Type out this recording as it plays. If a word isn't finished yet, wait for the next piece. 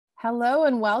Hello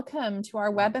and welcome to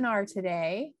our webinar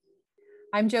today.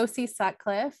 I'm Josie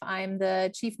Sutcliffe. I'm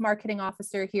the Chief Marketing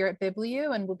Officer here at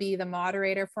BibliU and will be the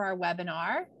moderator for our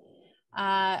webinar,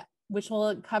 which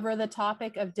will cover the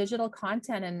topic of digital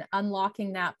content and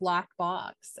unlocking that black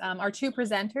box. Our two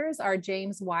presenters are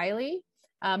James Wiley,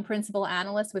 Principal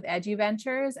Analyst with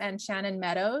Eduventures, and Shannon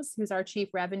Meadows, who's our Chief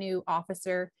Revenue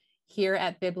Officer here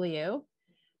at BibliU.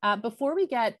 Before we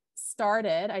get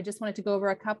started, I just wanted to go over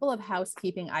a couple of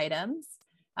housekeeping items.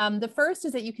 The first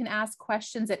is that you can ask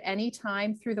questions at any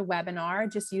time through the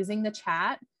webinar just using the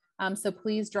chat. So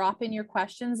please drop in your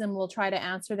questions and we'll try to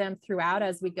answer them throughout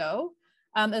as we go.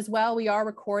 As well, we are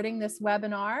recording this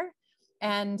webinar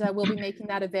and we'll be making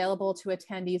that available to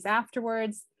attendees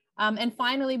afterwards. And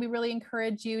finally, we really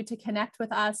encourage you to connect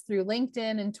with us through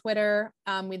LinkedIn and Twitter.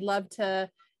 We'd love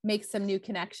to make some new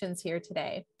connections here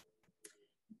today.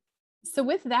 So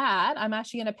with that, I'm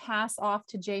actually going to pass off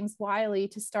to James Wiley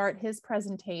to start his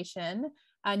presentation,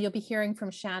 and you'll be hearing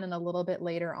from Shannon a little bit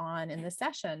later on in the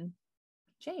session.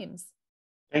 James.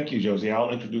 Thank you, Josie. I'll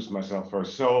introduce myself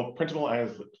first. So, Principal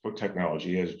Analyst for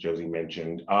Technology, as Josie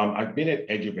mentioned. I've been at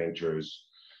Eduventures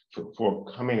for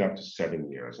coming up to 7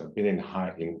 years. I've been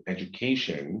in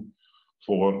education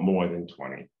for more than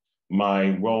 20.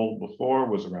 My role before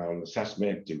was around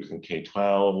assessment. It was in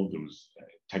K-12. It was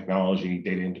technology,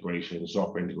 data integration,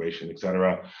 software integration, et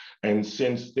cetera. And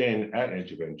since then at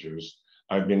Eduventures,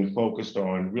 I've been focused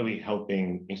on really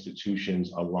helping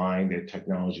institutions align their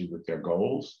technology with their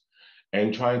goals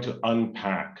and trying to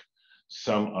unpack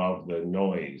some of the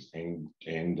noise and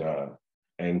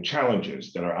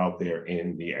challenges that are out there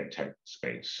in the ed tech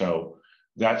space. So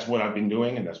that's what I've been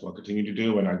doing, and that's what I'll continue to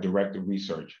do, and I direct the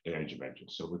research at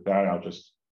Eduventures. So with that, I'll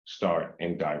just start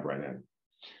and dive right in.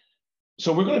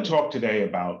 So we're going to talk today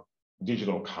about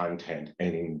digital content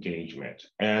and engagement,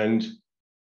 and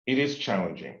it is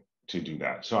challenging to do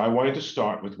that. So I wanted to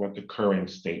start with what the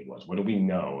current state was. What do we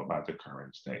know about the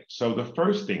current state? So the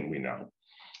first thing we know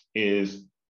is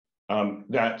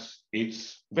that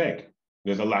it's vague.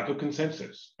 There's a lack of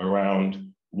consensus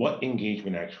around what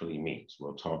engagement actually means.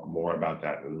 We'll talk more about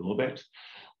that in a little bit.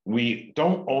 We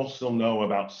don't also know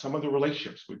about some of the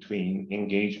relationships between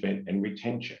engagement and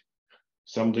retention.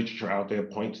 Some literature out there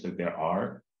points that there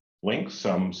are links.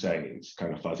 Some say it's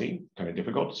kind of fuzzy, kind of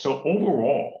difficult. So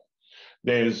overall,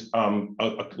 there's a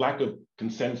lack of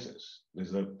consensus.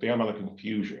 There's a fair amount of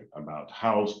confusion about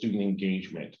how student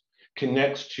engagement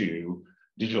connects to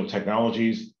digital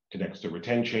technologies, connects to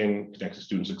retention, connects to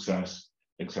student success,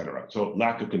 et cetera. So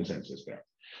lack of consensus there.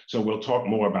 So we'll talk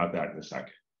more about that in a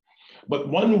second. But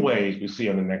one way, we see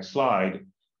on the next slide,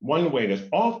 one way that's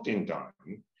often done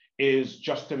is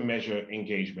just to measure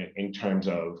engagement in terms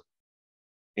of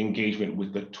engagement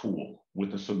with the tool,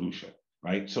 with the solution,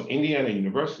 right? So Indiana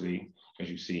University, as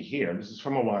you see here, this is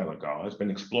from a while ago, has been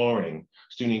exploring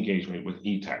student engagement with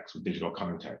e-text, with digital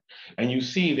content. And you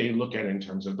see they look at it in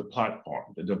terms of the platform,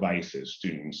 the devices,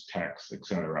 students, texts, et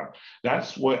cetera.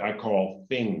 That's what I call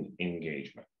thing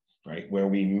engagement, right? Where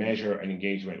we measure an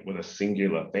engagement with a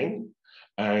singular thing.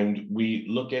 And we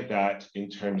look at that in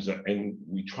terms of, and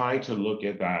we try to look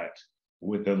at that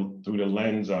through the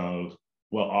lens of,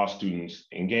 well, are students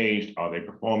engaged? Are they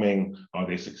performing? Are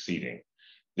they succeeding?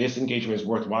 This engagement is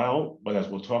worthwhile, but as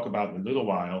we'll talk about in a little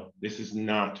while, this is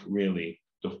not really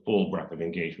the full breadth of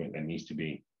engagement that needs to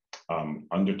be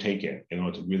undertaken in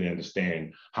order to really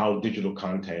understand how digital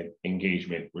content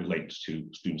engagement relates to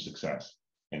student success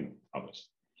and others.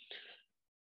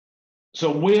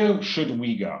 So where should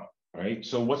we go, right?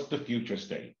 So what's the future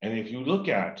state? And if you look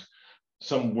at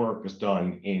some work that's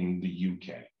done in the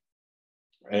UK,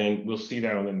 and we'll see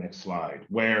that on the next slide,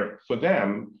 where for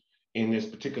them, in this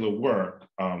particular work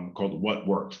called What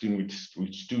Works,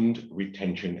 Student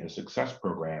Retention and Success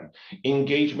Program,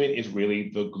 engagement is really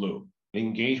the glue.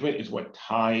 Engagement is what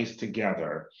ties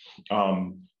together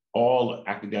all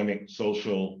academic,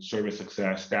 social, service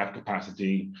success, staff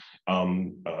capacity,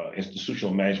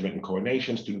 institutional management and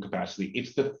coordination, student capacity.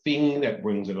 It's the thing that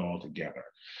brings it all together.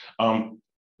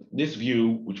 This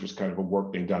view, which was kind of a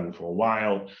work they've done for a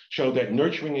while, showed that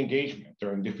nurturing engagement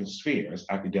during different spheres,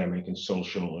 academic and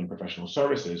social and professional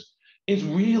services, is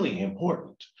really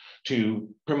important to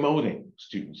promoting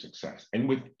student success. And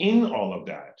within all of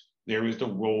that, there is the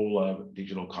role of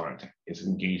digital content, it's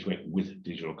engagement with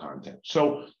digital content.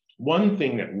 So one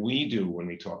thing that we do when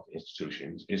we talk to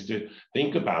institutions is to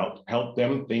help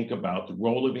them think about the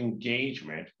role of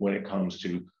engagement when it comes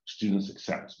to student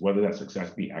success, whether that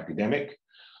success be academic,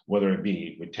 whether it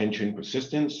be retention,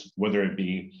 persistence, whether it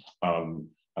be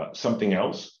something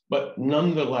else. But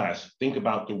nonetheless, think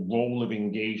about the role of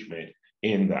engagement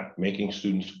in that, making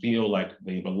students feel like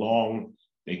they belong,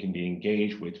 they can be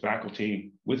engaged with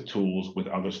faculty, with tools, with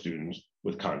other students,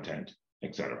 with content,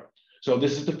 etc. So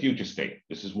this is the future state.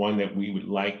 This is one that we would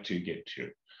like to get to.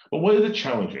 But what are the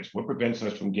challenges? What prevents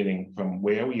us from getting from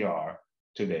where we are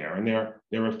to there? And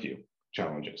there are a few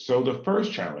challenges. So the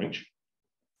first challenge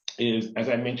is, as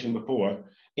I mentioned before,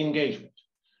 engagement.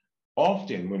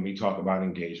 Often when we talk about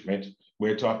engagement,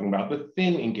 we're talking about the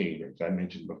thin engagement I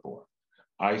mentioned before.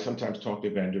 I sometimes talk to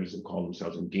vendors and call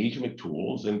themselves engagement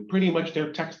tools, and pretty much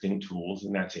they're texting tools,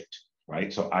 and that's it,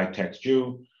 right? So I text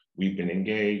you, we've been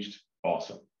engaged,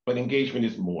 awesome. But engagement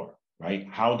is more, right?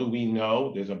 How do we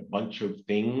know? There's a bunch of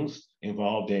things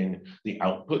involved in the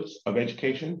outputs of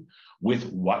education.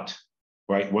 With what,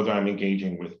 right? Whether I'm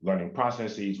engaging with learning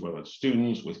processes, whether it's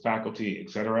students, with faculty,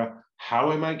 et cetera.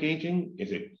 How am I engaging?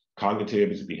 Is it cognitive?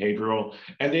 Is it behavioral?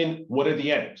 And then what are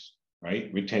the ends,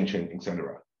 right? Retention, et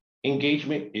cetera.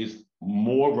 Engagement is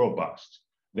more robust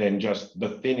than just the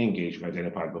thin engagement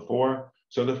identified before.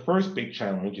 So the first big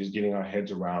challenge is getting our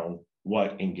heads around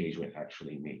what engagement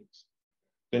actually means.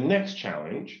 The next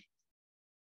challenge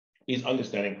is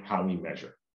understanding how we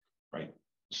measure, right?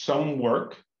 Some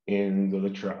work in the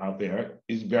literature out there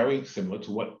is very similar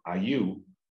to what IU,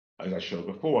 as I showed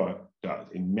before, does.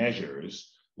 It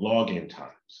measures login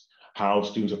times, how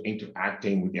students are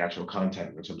interacting with the actual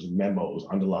content in terms of memos,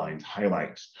 underlines,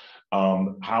 highlights,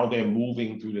 how they're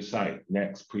moving through the site,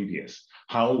 next, previous,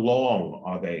 how long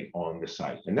are they on the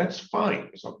site? And that's fine,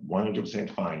 it's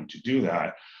 100% fine to do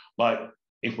that. But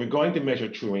if we're going to measure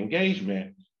true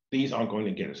engagement, these aren't going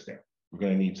to get us there. We're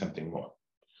going to need something more.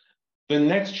 The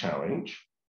next challenge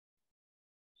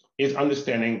is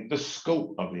understanding the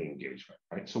scope of the engagement,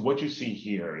 right? So what you see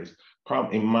here is,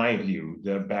 in my view,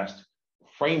 the best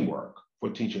framework for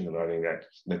teaching and learning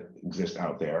that exists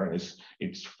out there. And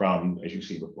it's from, as you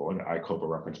see before, the ICOPA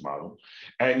reference model.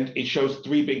 And it shows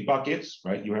three big buckets,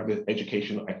 right? You have the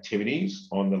educational activities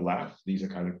on the left. These are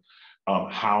kind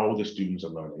of how the students are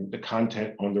learning. The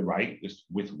content on the right is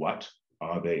with what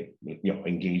are they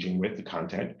engaging with the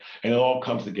content. And it all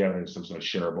comes together in some sort of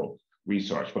shareable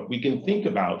resource. But we can think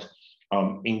about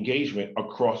engagement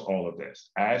across all of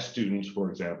this. As students, for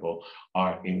example,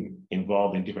 are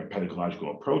involved in different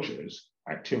pedagogical approaches,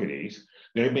 activities,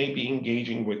 they may be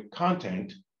engaging with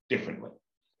content differently,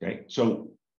 okay?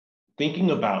 So thinking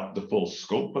about the full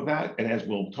scope of that, and as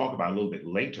we'll talk about a little bit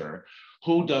later,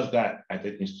 who does that at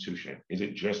the institution? Is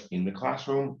it just in the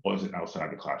classroom or is it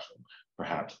outside the classroom,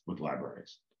 perhaps with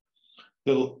libraries?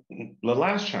 The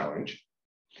last challenge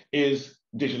is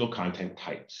digital content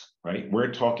types, right?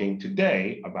 We're talking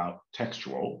today about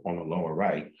textual on the lower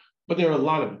right, but there's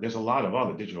a lot of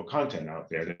other digital content out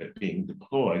there that is being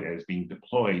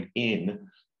deployed in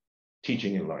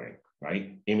teaching and learning,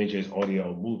 right? Images,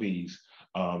 audio, movies,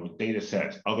 data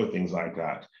sets, other things like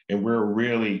that. And we're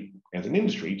really, as an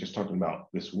industry, just talking about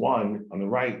this one on the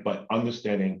right, but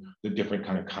understanding the different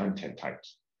kind of content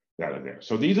types that are there.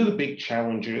 So these are the big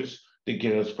challenges that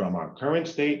get us from our current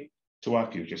state to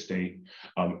our future state.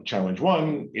 Challenge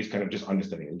one is kind of just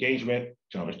understanding engagement.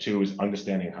 Challenge two is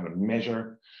understanding how to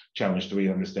measure. Challenge three,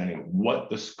 understanding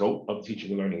what the scope of teaching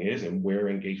and learning is and where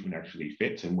engagement actually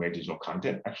fits and where digital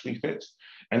content actually fits.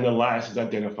 And the last is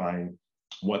identifying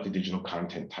what the digital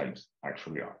content types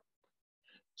actually are.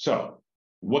 So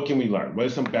what can we learn? What are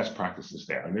some best practices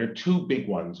there? And there are two big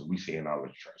ones we see in our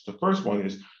literature. The first one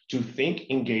is to think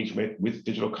engagement with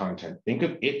digital content. Think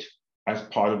of it as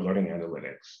part of learning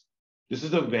analytics. This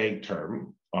is a vague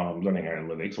term, learning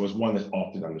analytics, so it's one that's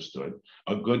often understood.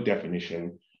 A good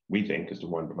definition, we think, is the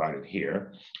one provided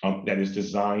here, that is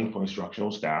designed for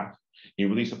instructional staff. It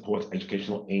really supports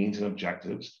educational aims and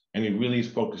objectives, and it really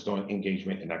is focused on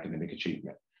engagement and academic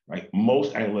achievement, right?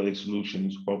 Most analytic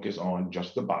solutions focus on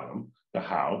just the bottom, the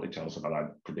how, they tell us about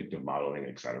our predictive modeling,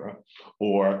 et cetera,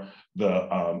 or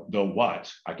the what,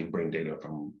 I can bring data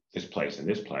from this place and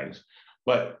this place.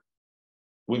 But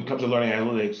when it comes to learning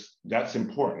analytics, that's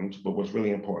important, but what's really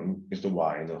important is the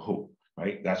why and the who,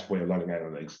 right? That's where learning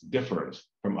analytics differs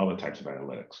from other types of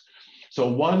analytics. So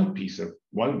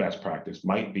one best practice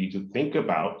might be to think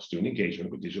about student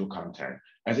engagement with digital content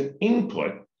as an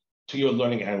input to your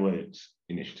learning analytics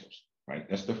initiatives, right?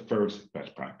 That's the first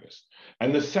best practice.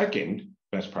 And the second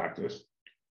best practice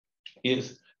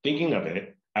is thinking of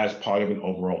it as part of an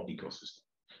overall ecosystem.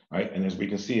 Right? And as we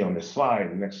can see on this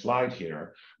slide, the next slide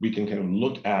here, we can kind of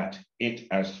look at it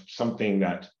as something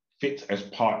that fits as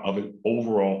part of an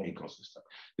overall ecosystem.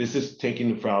 This is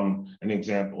taken from an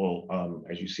example,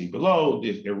 as you see below.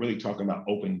 They're really talking about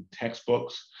open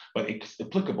textbooks, but it's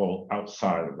applicable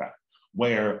outside of that,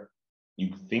 where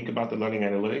You think about the learning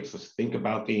analytics, let's think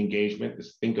about the engagement,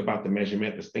 let's think about the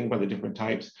measurement, let's think about the different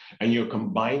types, and you're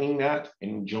combining that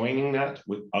and joining that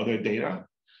with other data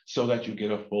so that you get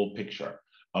a full picture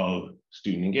of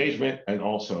student engagement and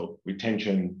also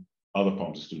retention, other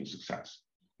forms of student success,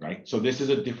 right? So this is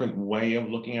a different way of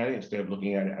looking at it. Instead of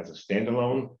looking at it as a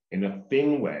standalone in a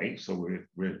thin way, so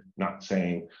we're not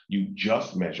saying you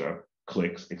just measure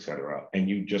clicks, et cetera, and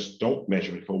you just don't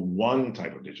measure it for one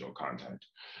type of digital content.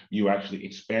 You actually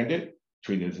expand it,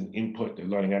 treat it as an input to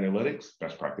learning analytics,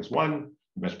 best practice 1,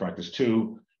 best practice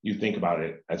 2. You think about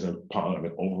it as a part of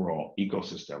an overall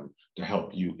ecosystem to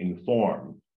help you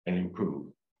inform and improve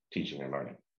teaching and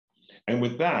learning. And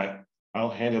with that, I'll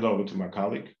hand it over to my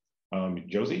colleague,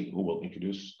 Josie, who will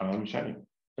introduce Shannon.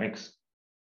 Thanks.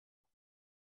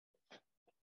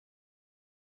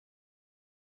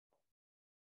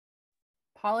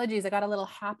 Apologies, I got a little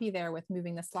happy there with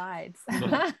moving the slides.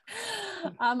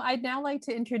 I'd now like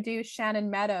to introduce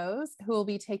Shannon Meadows, who will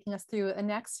be taking us through the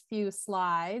next few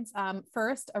slides.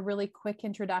 First, a really quick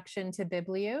introduction to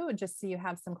BibliU, just so you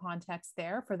have some context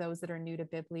there for those that are new to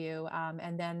BibliU,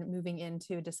 and then moving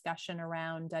into a discussion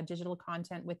around digital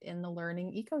content within the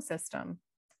learning ecosystem.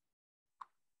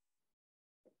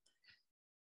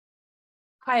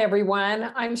 Hi,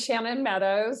 everyone. I'm Shannon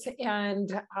Meadows,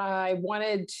 and I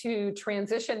wanted to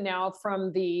transition now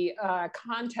from the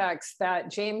context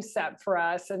that James set for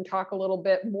us and talk a little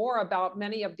bit more about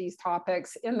many of these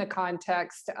topics in the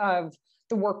context of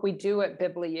the work we do at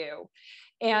BibliU.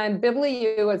 And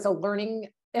BibliU is a learning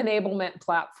enablement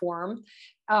platform,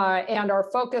 and our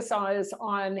focus is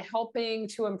on helping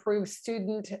to improve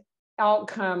student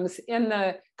outcomes in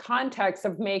the context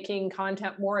of making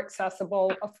content more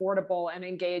accessible, affordable, and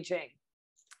engaging.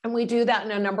 And we do that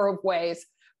in a number of ways.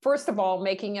 First of all,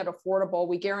 making it affordable.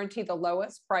 We guarantee the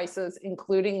lowest prices,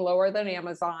 including lower than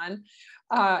Amazon.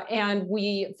 And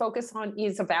we focus on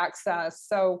ease of access.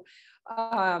 So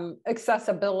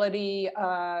accessibility,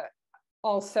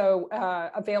 also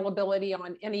availability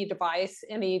on any device,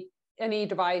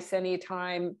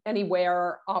 anytime,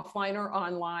 anywhere, offline or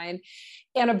online,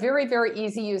 and a very, very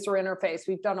easy user interface.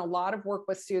 We've done a lot of work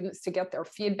with students to get their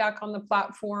feedback on the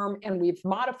platform, and we've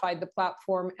modified the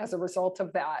platform as a result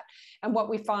of that. And what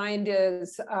we find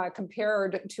is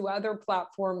compared to other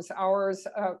platforms, ours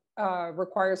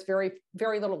requires very,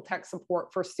 very little tech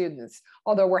support for students,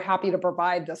 although we're happy to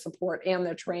provide the support and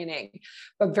the training,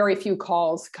 but very few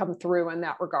calls come through in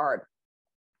that regard.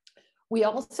 We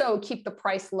also keep the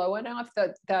price low enough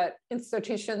that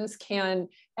institutions can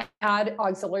add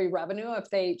auxiliary revenue if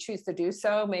they choose to do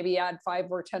so, maybe add $5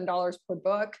 or $10 per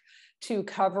book to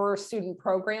cover student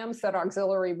programs that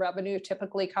auxiliary revenue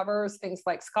typically covers, things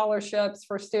like scholarships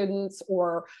for students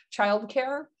or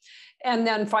childcare. And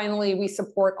then finally, we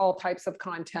support all types of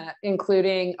content,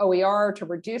 including OER to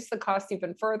reduce the cost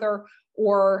even further,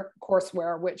 or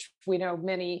courseware, which we know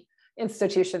many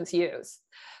institutions use.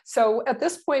 So at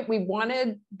this point, we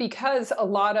wanted, because a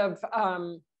lot of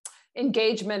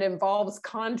engagement involves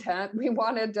content, we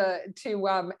wanted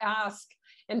to ask,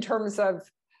 in terms of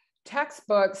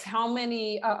textbooks, how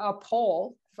many, a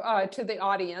poll to the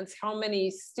audience, how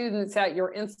many students at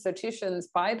your institutions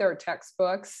buy their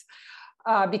textbooks,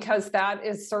 because that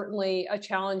is certainly a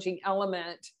challenging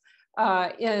element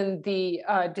in the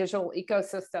digital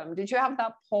ecosystem. Did you have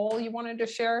that poll you wanted to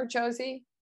share, Josie?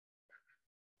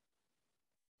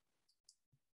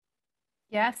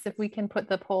 Yes, if we can put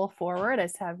the poll forward, I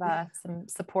just have some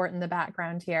support in the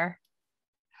background here.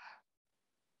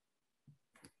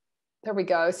 There we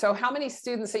go. So how many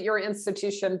students at your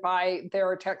institution buy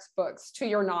their textbooks, to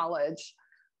your knowledge?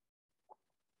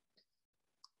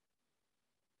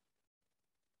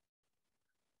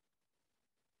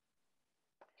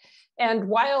 And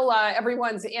while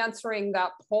everyone's answering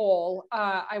that poll,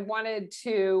 I wanted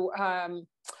to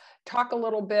talk a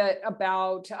little bit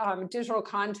about digital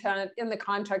content in the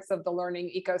context of the learning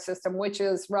ecosystem, which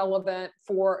is relevant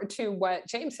to what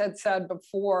James had said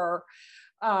before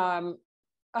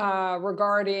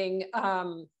regarding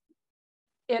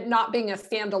it not being a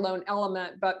standalone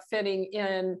element, but fitting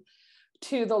in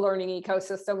to the learning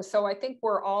ecosystem. So I think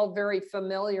we're all very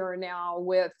familiar now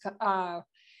with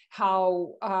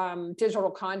how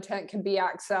digital content can be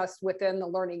accessed within the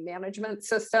learning management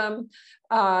system,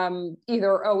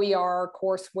 either OER,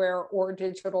 courseware, or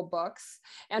digital books.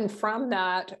 And from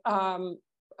that,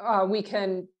 we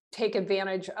can take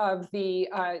advantage of the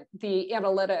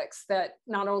analytics that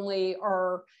not only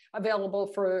are available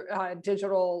for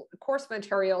digital course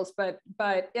materials, but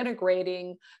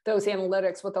integrating those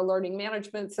analytics with the learning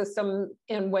management system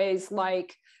in ways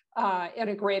like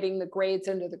integrating the grades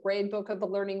into the gradebook of the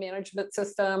learning management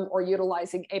system, or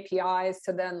utilizing APIs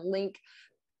to then link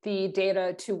the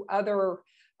data to other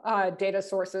data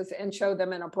sources and show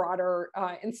them in a broader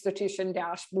institution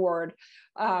dashboard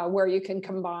where you can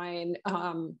combine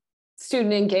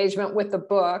student engagement with the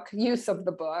book, use of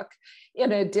the book,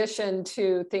 in addition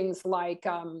to things like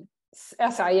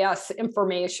SIS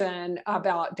information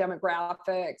about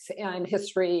demographics and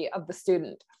history of the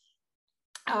student,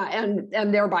 and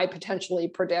thereby potentially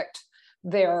predict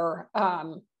their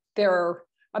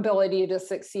ability to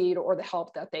succeed or the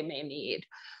help that they may need.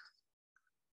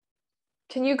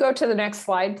 Can you go to the next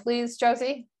slide, please,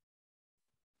 Josie?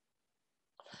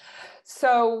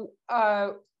 So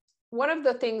one of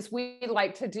the things we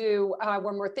like to do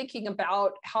when we're thinking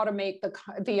about how to make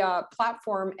the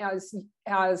platform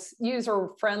as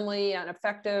user-friendly and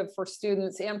effective for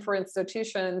students and for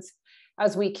institutions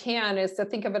as we can is to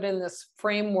think of it in this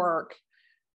framework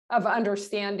of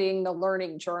understanding the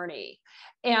learning journey.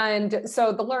 And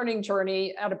so the learning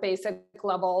journey at a basic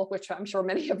level, which I'm sure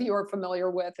many of you are familiar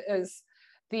with, is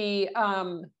the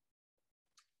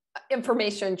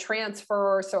information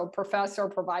transfer. So a professor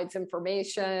provides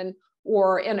information,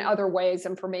 or in other ways,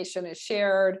 information is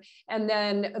shared. And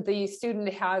then the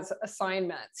student has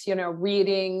assignments,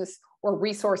 readings or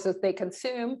resources they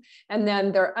consume. And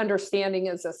then their understanding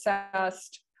is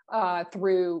assessed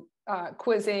through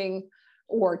quizzing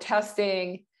or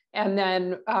testing. And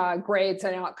then grades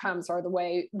and outcomes are the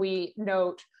way we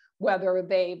note whether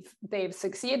they've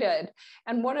succeeded.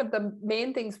 And one of the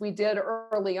main things we did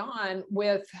early on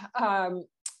with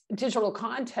digital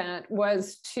content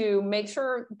was to make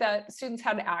sure that students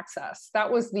had access.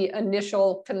 That was the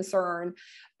initial concern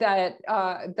that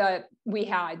we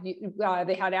had.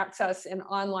 They had access in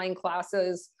online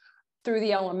classes through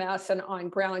the LMS, and on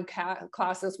ground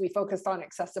classes, we focused on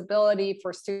accessibility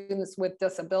for students with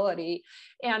disability.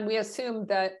 And we assumed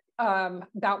that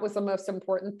that was the most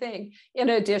important thing. In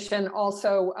addition,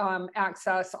 also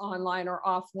access online or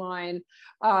offline,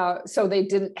 so they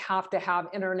didn't have to have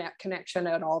internet connection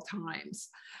at all times.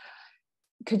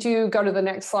 Could you go to the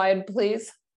next slide,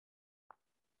 please?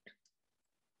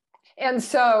 And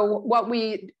so what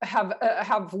we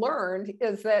have learned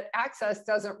is that access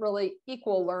doesn't really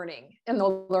equal learning in the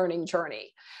learning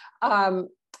journey.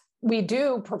 We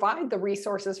do provide the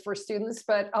resources for students,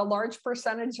 but a large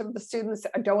percentage of the students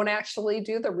don't actually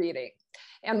do the reading.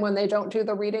 And when they don't do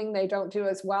the reading, they don't do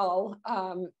as well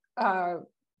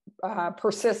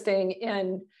persisting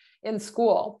in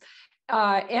school.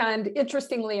 And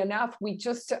interestingly enough, we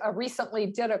just recently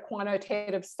did a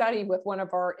quantitative study with one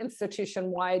of our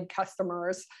institution-wide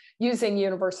customers using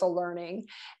universal learning.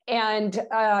 And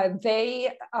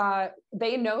they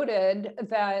noted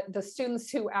that the students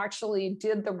who actually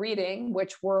did the reading,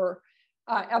 which were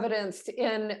evidenced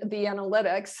in the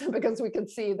analytics, because we could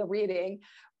see the reading,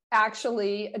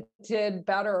 actually did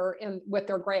better with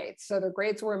their grades. So their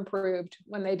grades were improved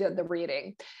when they did the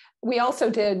reading. We also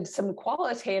did some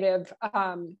qualitative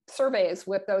surveys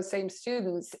with those same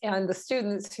students, and the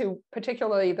students who,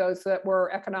 particularly those that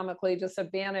were economically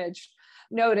disadvantaged,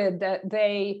 noted that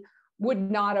they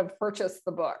would not have purchased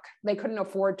the book. They couldn't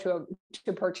afford to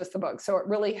purchase the book. So it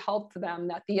really helped them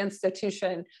that the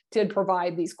institution did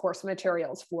provide these course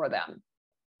materials for them.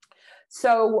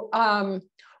 So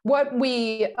what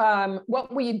we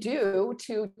do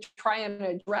to try and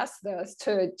address this,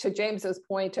 to James's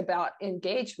point about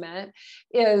engagement,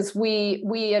 is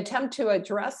we attempt to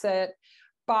address it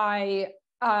by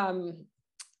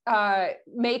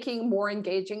making more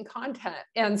engaging content.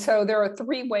 And so there are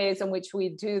three ways in which we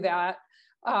do that.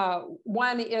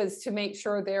 One is to make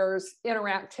sure there's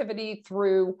interactivity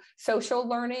through social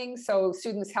learning, so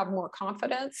students have more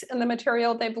confidence in the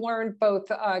material they've learned, both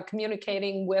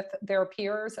communicating with their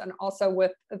peers and also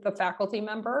with the faculty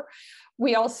member.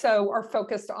 We also are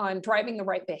focused on driving the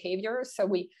right behaviors, so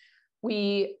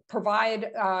we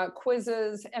provide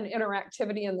quizzes and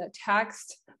interactivity in the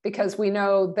text, because we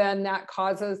know then that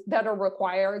are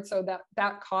required, so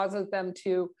that causes them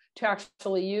to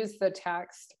actually use the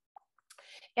text.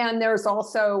 And there's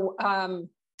also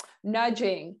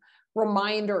nudging,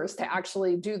 reminders to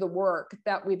actually do the work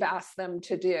that we've asked them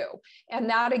to do. And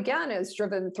that, again, is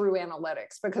driven through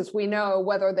analytics, because we know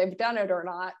whether they've done it or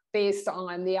not based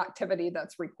on the activity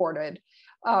that's recorded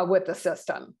with the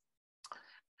system.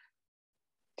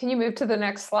 Can you move to the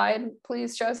next slide,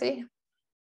 please, Josie?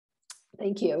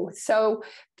 Thank you. So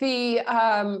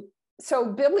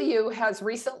so BibliU has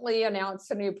recently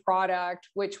announced a new product,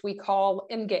 which we call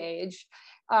Engage.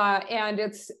 And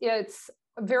it's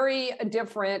very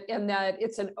different in that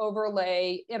it's an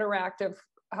overlay interactive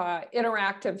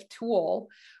interactive tool,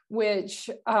 which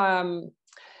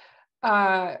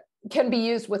can be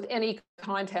used with any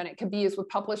content. It can be used with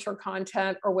publisher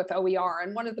content or with OER.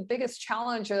 And one of the biggest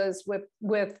challenges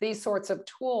with these sorts of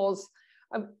tools,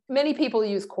 many people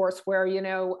use courseware, you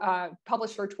know,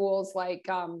 publisher tools like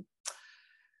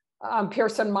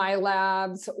Pearson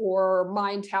MyLabs or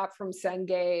MindTap from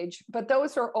Cengage, but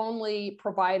those are only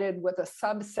provided with a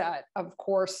subset of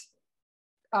course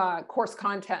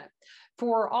content.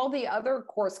 For all the other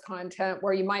course content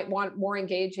where you might want more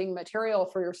engaging material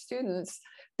for your students,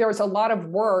 there's a lot of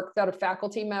work that a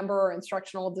faculty member or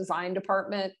instructional design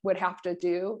department would have to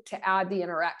do to add the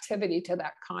interactivity to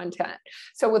that content.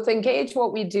 So with Engage,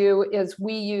 what we do is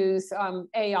we use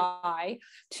AI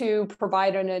to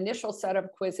provide an initial set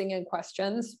of quizzing and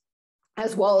questions,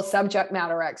 as well as subject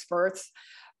matter experts.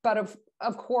 But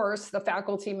of course, the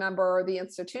faculty member or the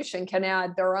institution can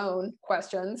add their own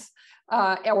questions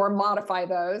or modify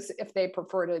those if they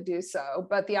prefer to do so.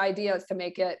 But the idea is to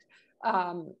make it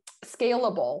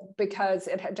scalable, because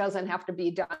it doesn't have to be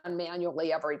done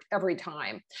manually every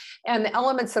time. And the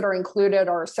elements that are included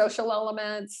are social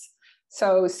elements,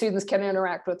 so students can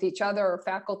interact with each other or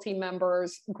faculty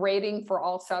members, grading for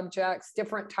all subjects,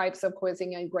 different types of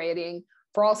quizzing and grading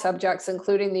for all subjects,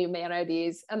 including the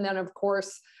humanities, and then of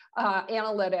course,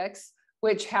 analytics,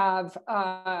 which have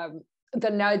the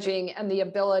nudging and the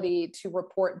ability to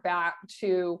report back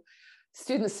to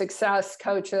student success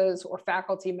coaches or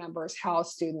faculty members how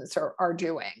students are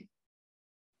doing.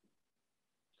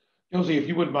 Josie, if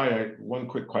you would mind, one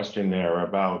quick question there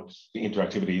about the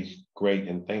interactivity is great,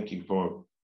 and thank you for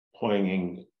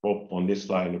pointing both on this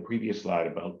slide and the previous slide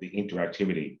about the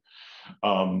interactivity,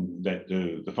 that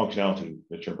the functionality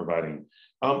that you're providing.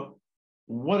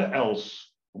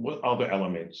 What other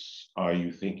elements are you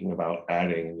thinking about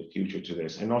adding in the future to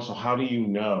this? And also, how do you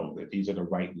know that these are the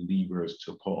right levers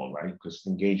to pull, right? Because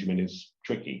engagement is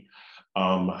tricky.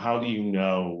 How do you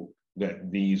know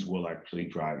that these will actually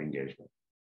drive engagement?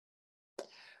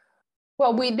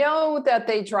 Well, we know that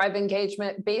they drive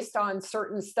engagement based on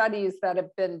certain studies that have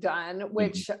been done,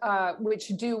 which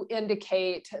do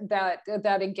indicate that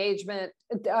engagement,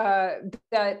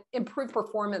 that improved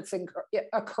performance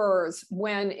occurs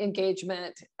when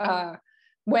engagement,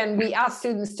 when we ask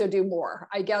students to do more.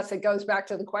 I guess it goes back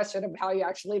to the question of how you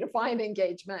actually define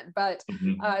engagement, but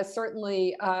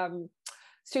certainly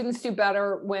students do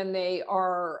better when they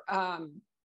are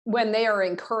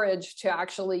encouraged to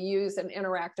actually use an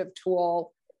interactive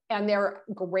tool and they're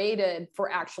graded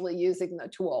for actually using the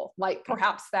tool. Like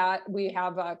perhaps that we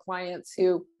have clients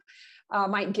who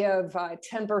might give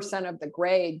 10% of the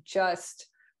grade just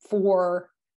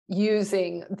for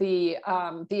using the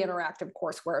interactive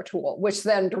courseware tool, which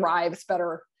then derives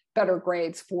better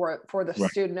grades for the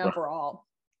student overall.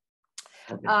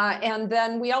 Okay. And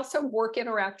then we also work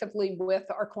interactively with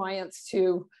our clients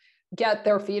to get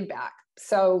their feedback.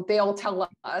 So they'll tell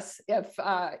us if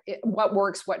what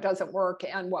works, what doesn't work,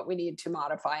 and what we need to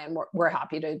modify, and we're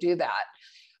happy to do that.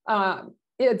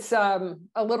 It's a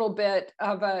little bit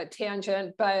of a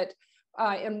tangent, but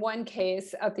in one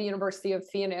case at the University of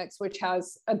Phoenix, which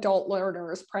has adult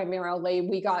learners primarily,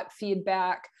 we got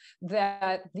feedback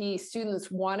that the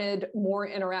students wanted more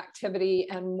interactivity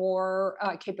and more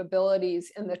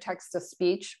capabilities in the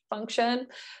text-to-speech function.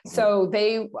 So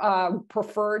they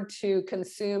preferred to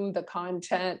consume the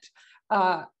content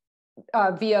via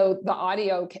the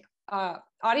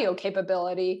audio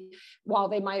capability while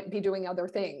they might be doing other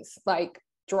things like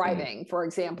driving, for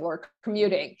example, or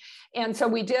commuting. And so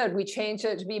we changed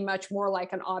it to be much more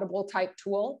like an Audible type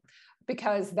tool,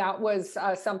 because that was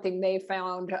something they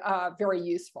found very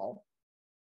useful.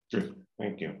 Sure,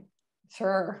 thank you.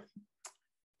 Sure.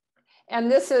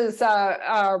 And this is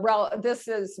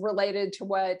related to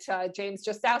what James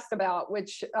just asked about,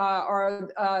 which are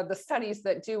the studies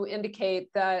that do indicate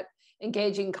that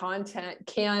engaging content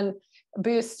can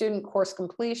boost student course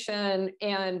completion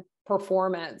and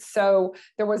performance. So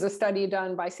there was a study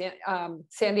done by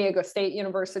San Diego State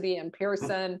University and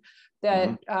Pearson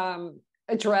that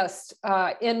addressed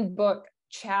in-book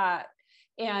chat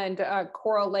and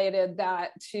correlated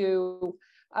that to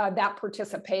that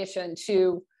participation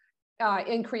to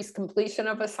increase completion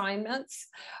of assignments.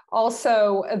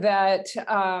 Also that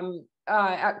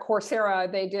at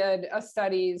Coursera, they did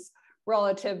studies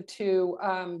relative to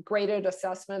graded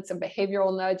assessments and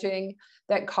behavioral nudging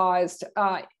that caused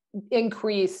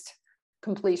increased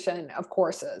completion of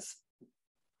courses.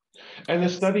 And the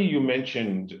study you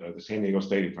mentioned, the San Diego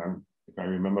State, if I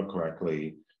remember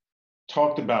correctly,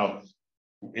 talked about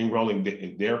enrolling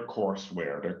their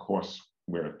courseware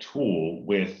tool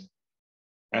with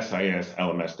SIS,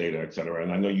 LMS data, et cetera.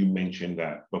 And I know you mentioned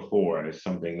that before as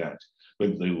something that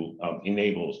BibliU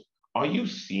enables. Are you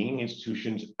seeing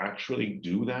institutions actually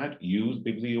do that, use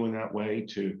BibliU in that way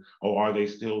or are they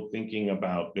still thinking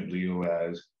about BibliU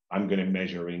as I'm going to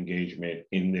measure engagement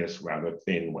in this rather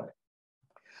thin way?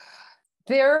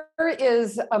 There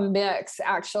is a mix,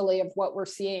 actually, of what we're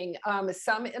seeing.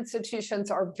 Some institutions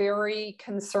are very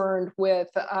concerned with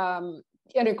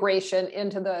integration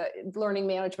into the learning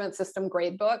management system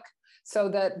gradebook so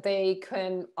that they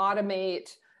can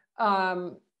automatically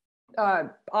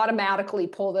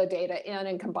pull the data in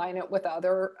and combine it with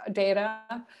other data.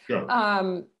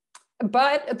 Sure.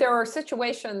 But there are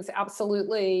situations,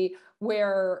 absolutely,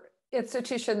 where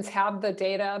institutions have the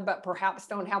data, but perhaps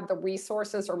don't have the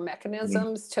resources or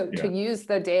mechanisms to use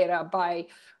the data by,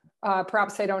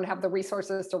 perhaps they don't have the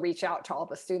resources to reach out to all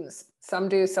the students. Some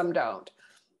do, some don't.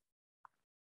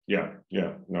 Yeah,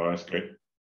 no, that's great.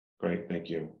 Great, thank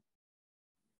you.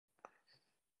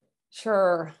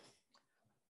 Sure.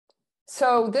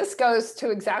 So this goes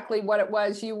to exactly what it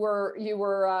was you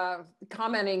were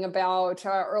commenting about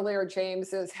earlier,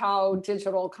 James, is how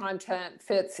digital content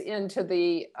fits into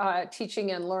the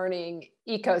teaching and learning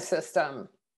ecosystem.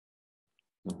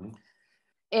 Mm-hmm.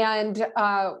 And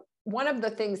one of the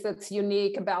things that's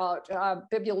unique about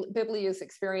BibliU's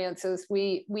experience is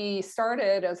we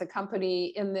started as a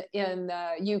company in the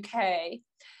UK,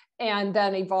 and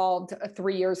then evolved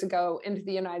 3 years ago into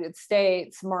the United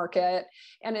States market.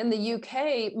 And in the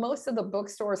UK, most of the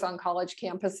bookstores on college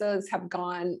campuses have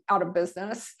gone out of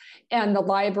business, and the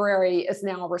library is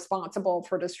now responsible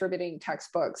for distributing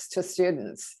textbooks to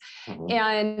students. Mm-hmm.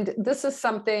 And this is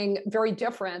something very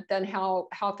different than how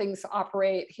things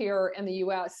operate here in the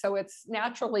US. So it's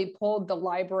naturally pulled the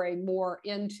library more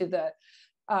into the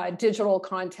digital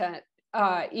content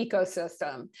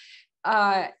ecosystem.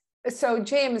 So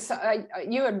James,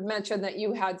 you had mentioned that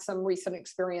you had some recent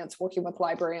experience working with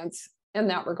librarians in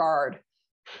that regard.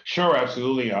 Sure,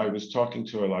 absolutely. I was talking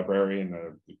to a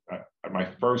librarian. My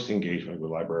first engagement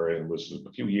with a librarian was a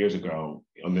few years ago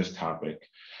on this topic.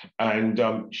 And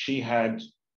she had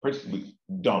principally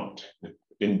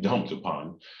been dumped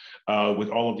upon with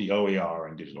all of the OER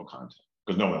and digital content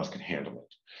because no one else could handle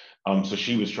it. So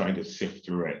she was trying to sift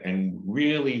through it and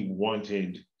really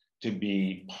wanted to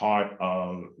be part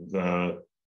of the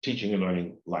teaching and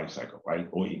learning life cycle, right?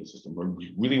 Or ecosystem.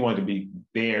 We really wanted to be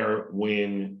there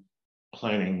when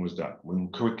planning was done,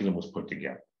 when curriculum was put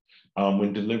together,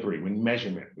 when delivery, when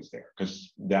measurement was there,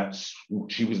 because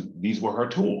these were her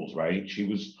tools, right? She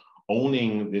was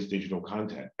owning this digital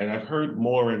content. And I've heard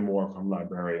more and more from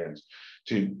librarians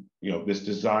to, this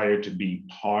desire to be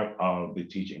part of the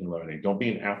teaching and learning. Don't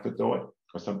be an afterthought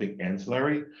or something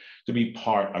ancillary, to be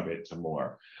part of it some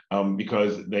more,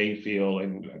 because they feel,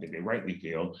 and I think they rightly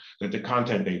feel, that the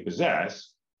content they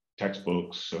possess,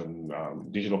 textbooks and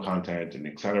digital content and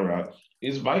et cetera,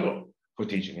 is vital for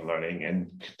teaching and learning.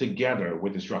 And together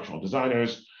with instructional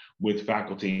designers, with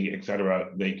faculty, et cetera,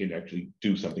 they can actually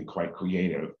do something quite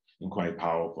creative and quite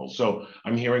powerful. So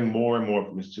I'm hearing more and more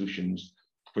from institutions,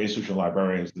 for institutional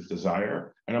librarians, this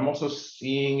desire, and I'm also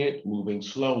seeing it moving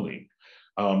slowly.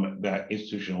 That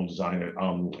instructional designers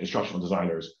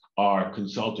are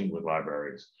consulting with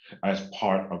libraries as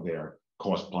part of their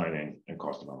cost planning and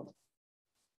cost development.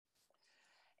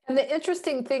 And the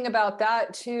interesting thing about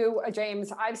that too,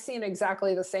 James, I've seen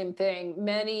exactly the same thing.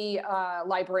 Many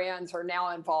librarians are now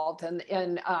involved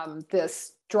in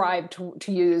this drive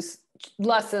to use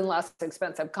less and less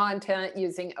expensive content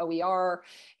using OER,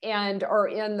 and are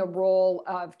in the role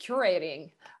of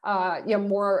curating.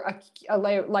 More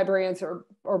librarians are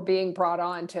being brought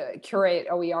on to curate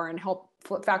OER and help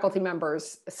faculty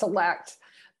members select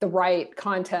the right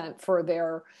content for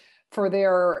their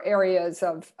areas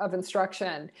of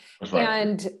instruction. That's right.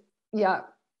 And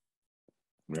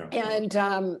and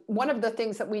one of the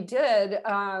things that we did,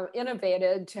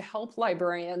 innovated to help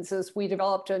librarians, is we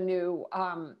developed a new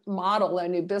model, a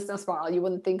new business model. You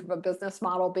wouldn't think of a business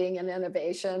model being an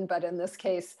innovation, but in this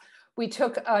case, we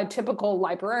took a typical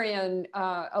librarian,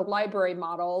 a library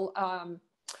model,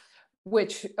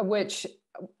 which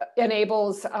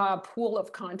enables a pool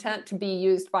of content to be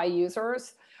used by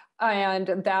users. And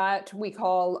that we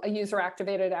call a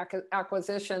user-activated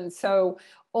acquisition. So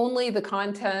only the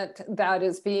content that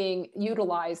is being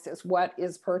utilized is what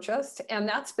is purchased. And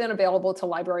that's been available to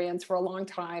librarians for a long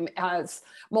time as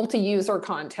multi-user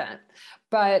content.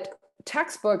 But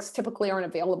textbooks typically aren't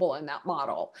available in that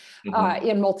model,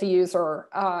 in multi-user.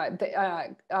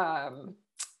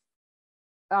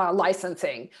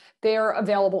 licensing. They're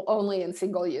available only in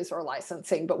single user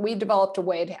licensing, but we developed a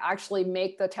way to actually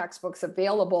make the textbooks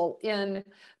available in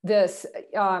this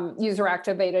user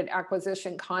activated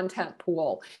acquisition content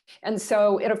pool. And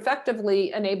so it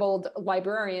effectively enabled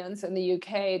librarians in the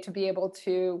UK to be able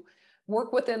to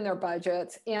work within their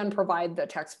budgets and provide the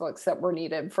textbooks that were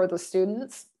needed for the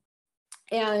students.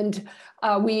 And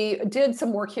we did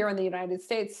some work here in the United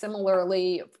States,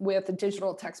 similarly with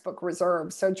digital textbook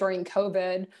reserves. So during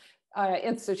COVID,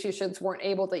 institutions weren't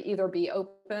able to either be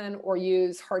open or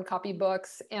use hard copy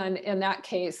books. And in that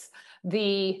case,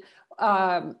 the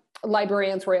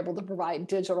librarians were able to provide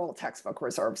digital textbook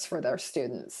reserves for their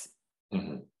students.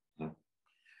 Mm-hmm.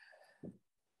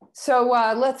 So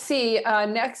let's see,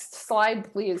 next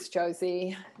slide, please,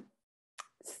 Josie.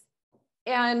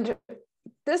 And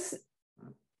this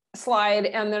slide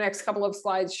and the next couple of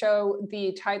slides show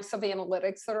the types of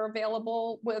analytics that are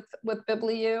available with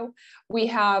BibliU. We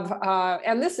have,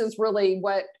 and this is really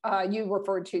what you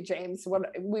referred to, James, what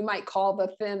we might call the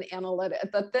thin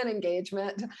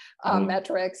engagement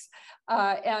metrics.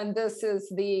 And this is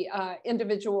the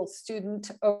individual student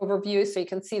overview. So you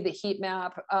can see the heat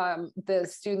map, the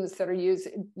students that are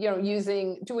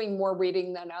doing more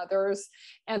reading than others.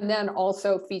 And then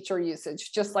also feature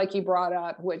usage, just like you brought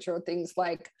up, which are things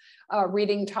like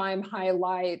reading time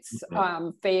highlights,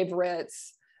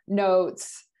 favorites,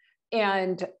 notes,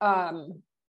 and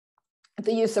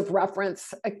the use of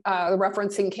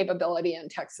referencing capability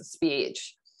and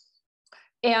text-to-speech.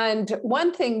 And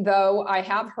one thing, though, I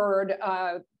have heard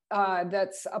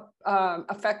that's an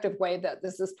effective way that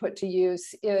this is put to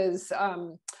use is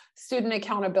student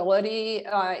accountability.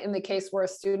 In the case where a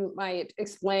student might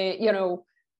explain,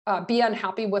 be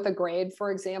unhappy with a grade,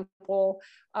 for example,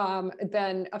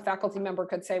 then a faculty member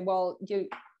could say, well,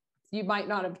 you might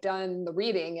not have done the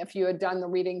reading. If you had done the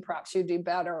reading, perhaps you'd do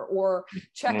better. Or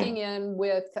checking in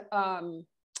with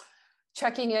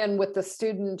the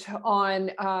student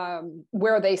on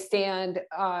where they stand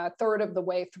a third of the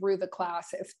way through the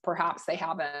class, if perhaps they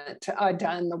haven't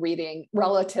done the reading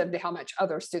relative to how much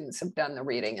other students have done the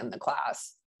reading in the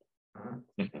class.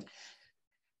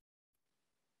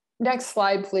 Next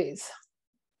slide, please.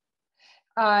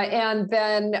 And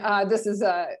then this is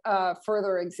a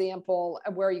further example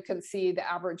of where you can see the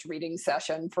average reading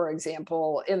session, for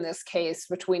example, in this case,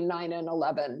 between 9 and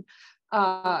 11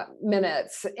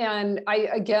 minutes. And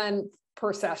again,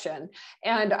 per session.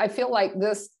 And I feel like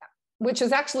this, which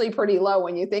is actually pretty low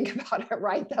when you think about it,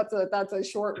 right? That's a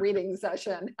short reading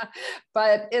session,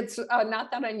 but it's not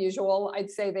that unusual.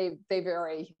 I'd say they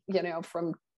vary,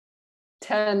 from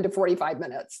 10 to 45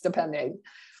 minutes, depending.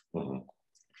 Mm-hmm.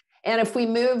 And if we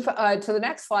move to the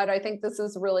next slide, I think this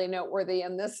is really noteworthy.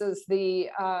 And this is the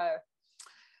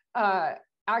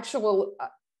actual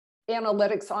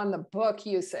analytics on the book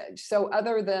usage. So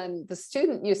other than the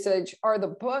student usage, are the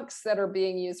books that are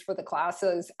being used for the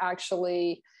classes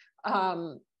actually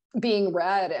being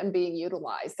read and being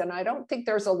utilized? And I don't think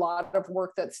there's a lot of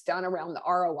work that's done around the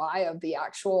ROI of the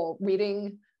actual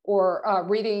reading or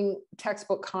reading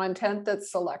textbook content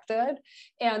that's selected.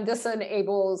 And this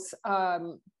enables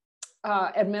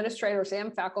administrators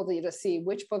and faculty to see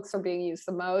which books are being used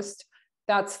the most.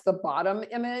 That's the bottom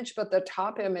image, but the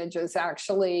top image is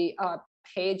actually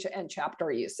page and chapter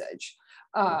usage.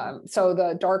 So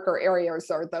the darker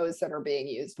areas are those that are being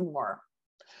used more.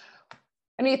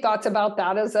 Any thoughts about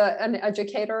that as an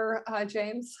educator,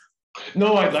 James?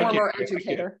 No, I'd like former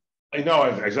educator. I know,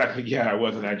 exactly. Yeah, I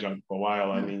was an adjunct for a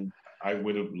while. I mean, I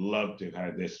would have loved to have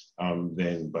had this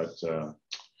then, but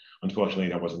unfortunately,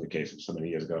 that wasn't the case so many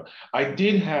years ago. I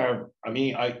did have,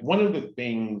 one of the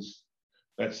things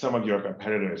that some of your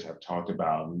competitors have talked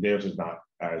about, and theirs is not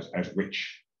as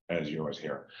rich as yours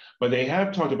here, but they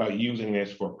have talked about using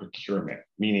this for procurement,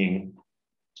 meaning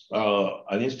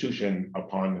an institution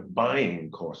upon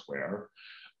buying courseware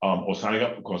or signing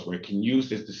up for courseware can use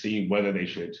this to see whether they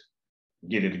should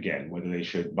get it again, whether they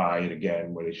should buy it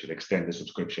again, whether they should extend the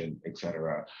subscription, et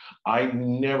cetera. I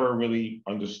never really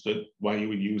understood why you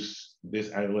would use this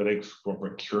analytics for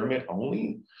procurement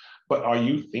only, but are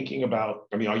you thinking about,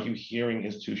 are you hearing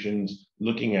institutions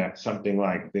looking at something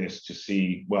like this to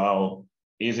see, well,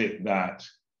 is it that,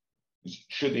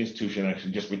 should the institution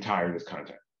actually just retire this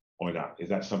content or not? Is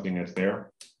that something that's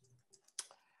there?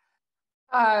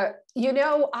 I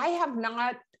have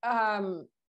not,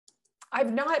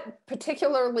 I've not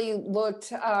particularly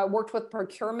worked with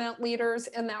procurement leaders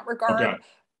in that regard, okay.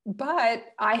 But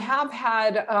I have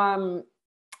had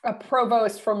a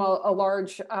provost from a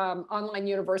large online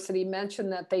university mention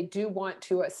that they do want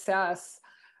to assess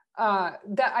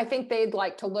that I think they'd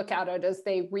like to look at it as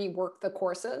they rework the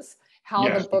courses, how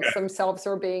Yes, the books themselves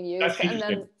are being used. that's interesting.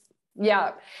 And then,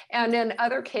 yeah. And in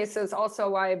other cases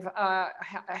also, I've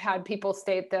had people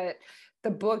state that the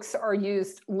books are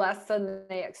used less than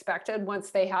they expected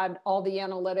once they had all the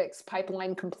analytics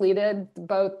pipeline completed,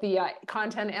 both the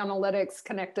content analytics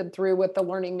connected through with the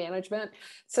learning management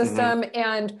system.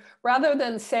 And rather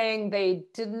than saying they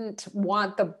didn't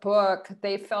want the book,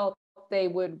 they felt they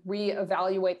would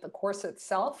reevaluate the course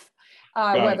itself,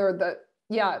 whether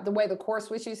the way the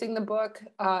course was using the book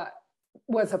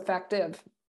was effective.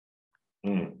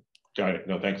 Got it.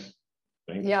 No, thanks.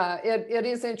 Yeah, it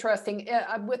is interesting.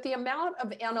 With the amount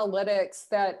of analytics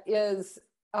that is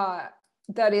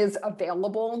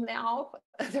available now,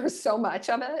 there's so much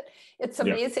of it. It's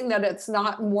amazing that it's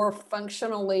not more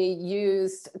functionally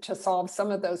used to solve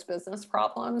some of those business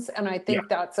problems. And I think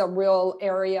that's a real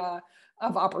area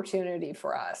of opportunity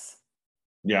for us.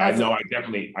 Yeah, I know. I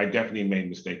definitely made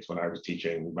mistakes when I was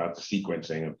teaching about the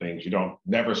sequencing of things. You don't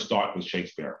never start with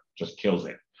Shakespeare; just kills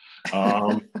it.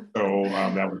 So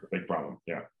that was a big problem.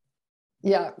 Yeah.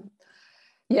 Yeah.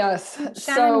 Yes.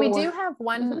 Shannon, we do have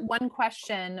one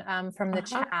question from the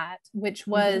chat, which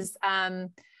was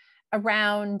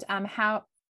around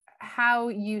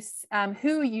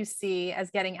who you see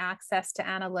as getting access to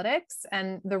analytics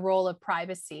and the role of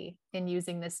privacy in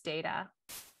using this data.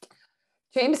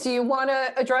 James, do you want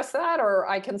to address that, or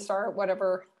I can start?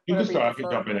 Whatever. You can start. I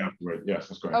can jump in afterward. Yes,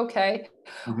 that's great. Okay.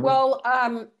 Well,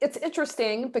 it's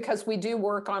interesting because we do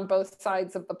work on both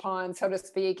sides of the pond, so to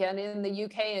speak. And in the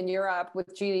UK and Europe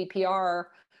with GDPR,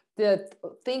 the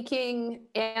thinking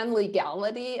and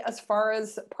legality as far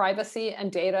as privacy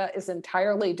and data is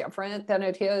entirely different than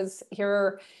it is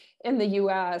here in the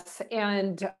US.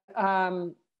 And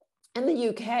in the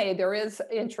UK, there is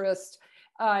interest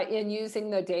in using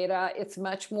the data. It's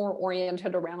much more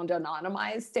oriented around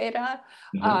anonymized data.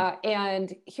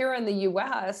 And here in the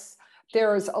US,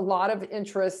 there's a lot of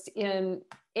interest in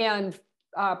and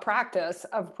practice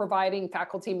of providing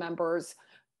faculty members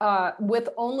with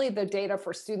only the data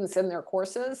for students in their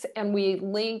courses. And we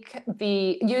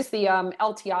use the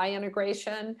LTI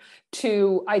integration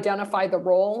to identify the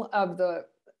role of the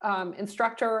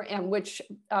instructor and which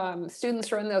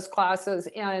students are in those classes.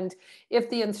 And if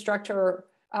the instructor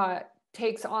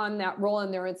takes on that role in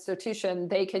their institution,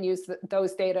 they can use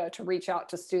those data to reach out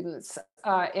to students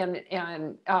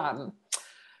and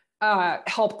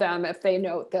help them if they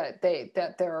note that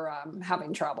they're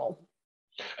having trouble.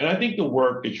 And I think the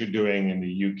work that you're doing in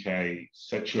the UK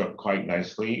sets you up quite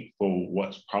nicely for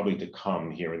what's probably to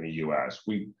come here in the US.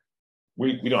 We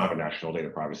don't have a national data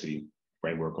privacy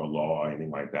framework or law or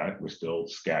anything like that. We're still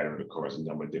scattered, of course, in a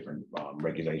number of different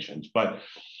regulations. But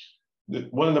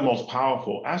one of the most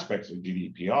powerful aspects of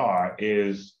GDPR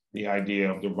is the idea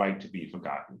of the right to be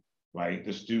forgotten, right?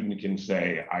 The student can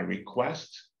say, I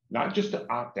request not just to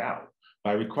opt out,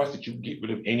 but I request that you get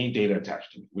rid of any data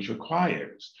attached to me, which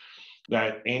requires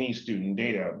that any student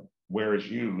data, where it's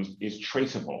used, is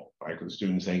traceable, right? For the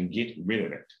student saying, get rid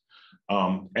of it.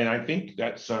 And I think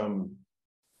that's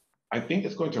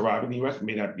it's going to arrive in the US. It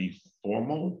may not be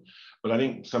formal, but I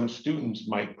think some students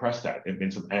might press that. There have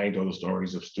been some anecdotal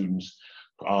stories of students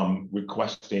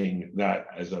requesting that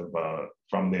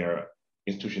from their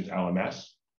institution's LMS,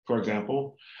 for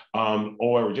example,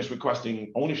 or just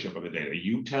requesting ownership of the data.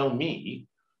 You tell me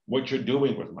what you're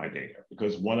doing with my data,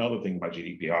 because one other thing about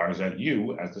GDPR is that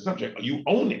you, as the subject, you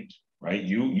own it, right?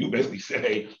 You basically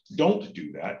say, don't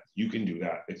do that, you can do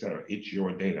that, et cetera. It's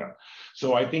your data.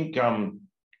 So I think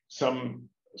some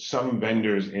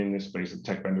vendors in this space, and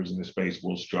tech vendors in this space,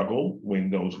 will struggle when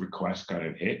those requests kind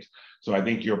of hit. So I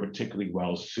think you're particularly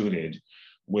well suited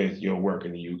with your work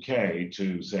in the UK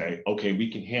to say, okay,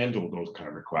 we can handle those kind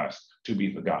of requests to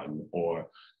be forgotten or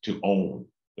to own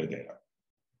the data.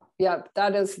 Yeah,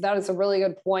 that is a really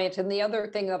good point. And the other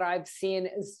thing that I've seen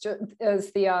is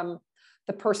the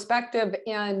perspective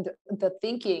and the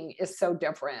thinking is so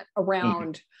different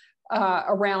around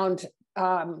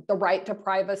the right to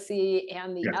privacy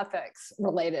and the ethics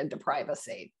related to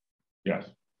privacy. Yes,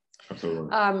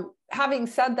 absolutely. Having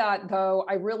said that, though,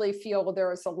 I really feel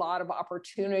there's a lot of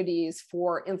opportunities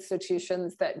for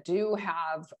institutions that do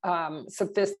have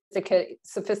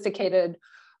sophisticated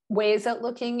ways at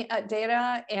looking at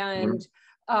data and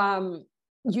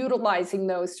utilizing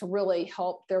those to really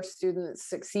help their students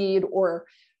succeed or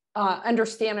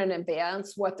understand in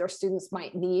advance what their students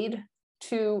might need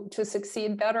to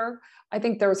succeed better. I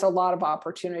think there's a lot of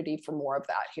opportunity for more of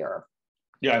that here.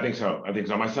 Yeah, I think so.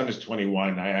 My son is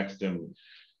 21. I asked him,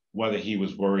 whether he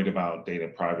was worried about data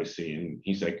privacy. And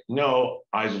he's like, no,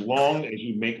 as long as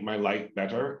you make my life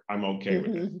better, I'm okay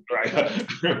with it,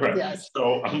 right? Right. Yes.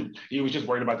 So he was just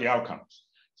worried about the outcomes.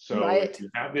 So Right. if you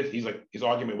have this, he's like, his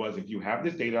argument was, if you have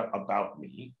this data about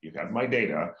me, you have my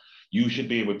data, you should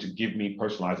be able to give me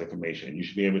personalized information. You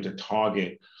should be able to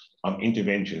target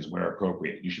interventions where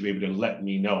appropriate. You should be able to let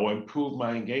me know or improve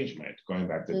my engagement, going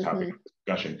back to the topic of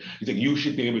discussion. He's like, you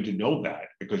should be able to know that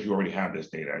because you already have this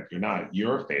data. If you're not,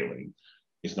 you're failing.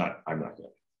 It's not, I'm not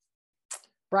failing.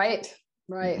 Right,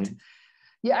 right.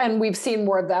 Yeah, and we've seen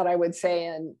more of that, I would say,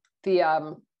 in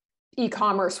the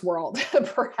e-commerce world,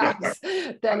 perhaps,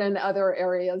 than in other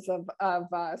areas of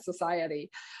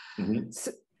society.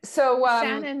 So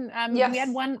Shannon, yes. we had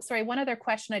one other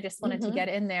question I just wanted to get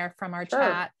in there from our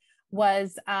chat.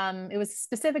 Was it was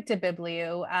specific to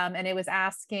BibliU, and it was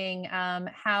asking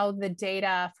how the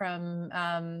data from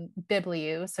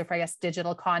BibliU, so for I guess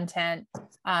digital content,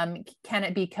 can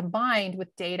it be combined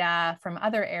with data from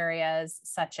other areas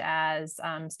such as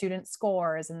student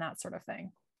scores and that sort of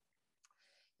thing?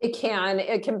 It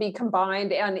can be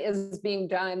combined and is being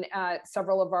done at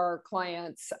several of our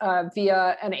clients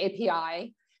via an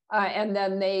API. And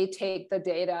then they take the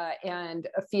data and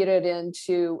feed it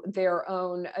into their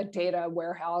own data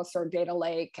warehouse or data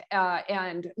lake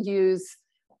and use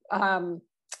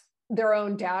their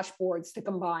own dashboards to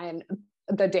combine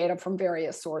the data from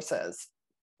various sources.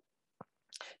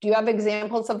 Do you have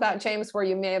examples of that, James, where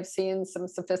you may have seen some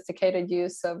sophisticated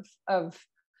use of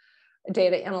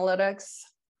data analytics?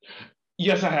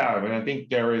 Yes, I have. And I think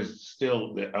there is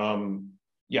still,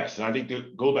 yes, and I think to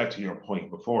go back to your point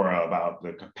before about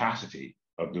the capacity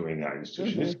of doing that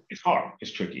institution, it's hard,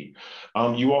 it's tricky.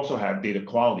 You also have data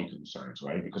quality concerns,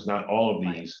 right? Because not all of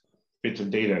these bits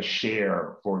of data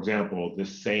share, for example, the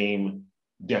same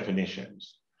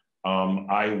definitions.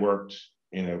 I worked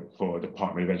for a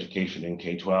Department of Education in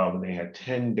K-12, and they had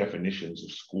 10 definitions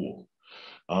of school.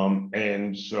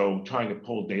 And so trying to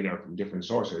pull data from different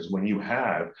sources when you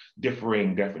have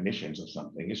differing definitions of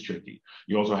something is tricky.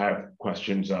 You also have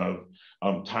questions of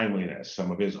timeliness. Some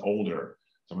of it is older,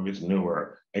 some of it's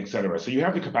newer, et cetera. So you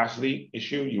have the capacity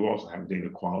issue. You also have data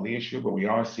quality issue, but we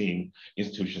are seeing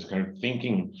institutions kind of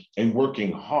thinking and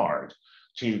working hard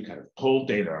to kind of pull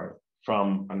data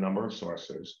from a number of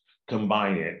sources,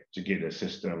 combine it to get a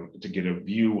system, to get a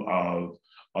view of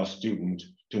a student,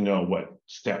 to know what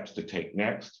steps to take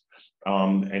next,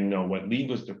 and know what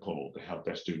levers to pull to help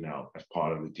that student out as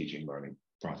part of the teaching learning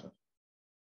process.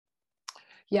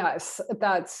 Yes,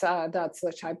 that's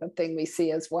the type of thing we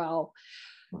see as well.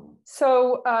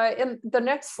 So in the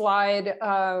next slide,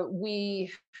 I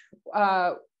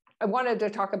wanted to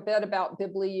talk a bit about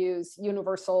BibliU's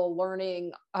universal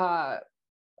learning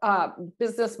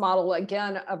business model.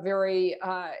 Again, a very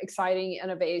exciting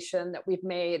innovation that we've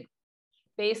made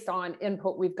based on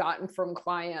input we've gotten from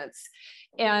clients.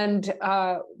 And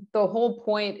the whole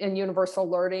point in universal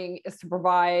learning is to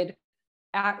provide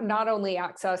not only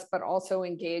access, but also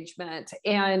engagement.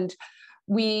 And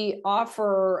we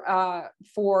offer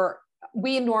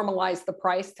we normalize the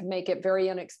price to make it very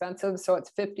inexpensive. So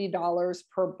it's $50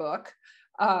 per book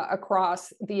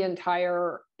across the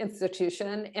entire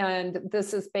institution. And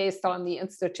this is based on the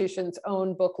institution's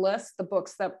own book list, the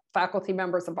books that faculty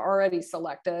members have already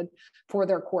selected for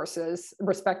their courses,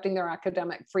 respecting their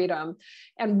academic freedom.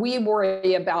 And we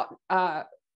worry about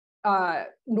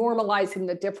normalizing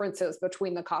the differences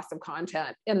between the cost of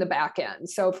content in the back end.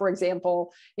 So for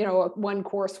example, one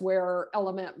courseware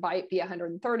element might be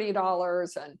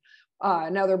 $130 and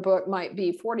another book might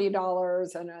be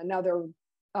 $40 and another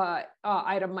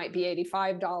item might be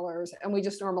 $85, and we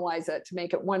just normalize it to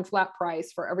make it one flat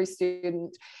price for every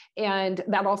student. And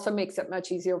that also makes it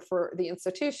much easier for the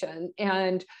institution.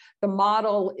 And the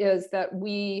model is that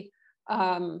we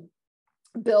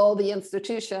bill the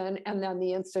institution, and then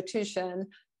the institution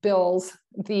bills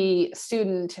the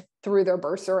student through their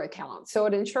bursar account. So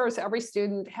it ensures every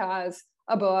student has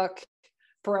a book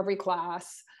for every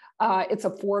class. It's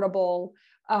affordable.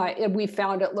 We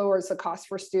found it lowers the cost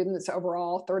for students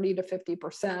overall 30 to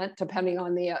 50%, depending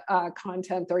on the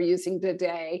content they're using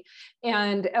today.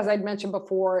 And as I'd mentioned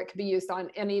before, it can be used on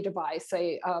any device,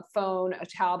 say a phone, a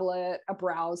tablet, a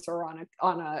browser,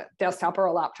 on a desktop or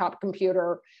a laptop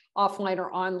computer, offline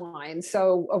or online.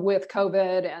 So with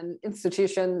COVID and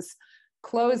institutions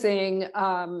closing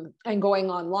and going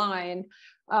online,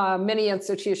 many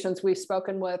institutions we've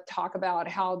spoken with talk about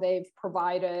how they've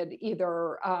provided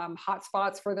either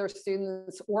hotspots for their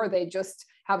students, or they just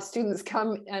have students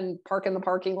come and park in the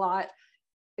parking lot,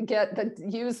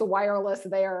 use the wireless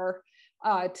there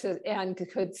and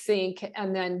could sync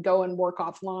and then go and work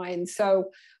offline. So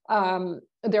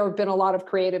there have been a lot of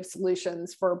creative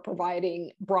solutions for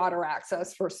providing broader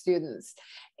access for students.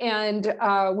 And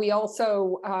we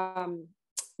also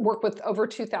work with over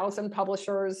 2,000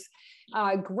 publishers.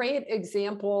 A great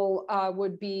example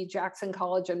would be Jackson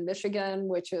College in Michigan,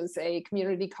 which is a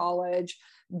community college.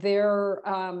 Their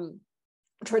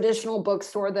traditional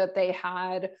bookstore that they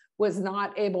had was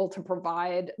not able to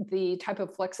provide the type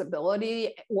of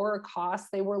flexibility or cost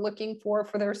they were looking for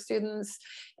their students.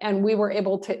 And we were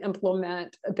able to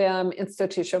implement them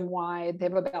institution-wide. They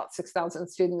have about 6,000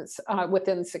 students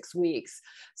within 6 weeks.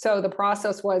 So the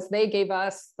process was they gave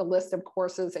us the list of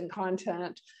courses and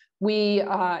content. We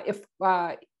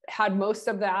had most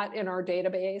of that in our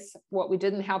database. What we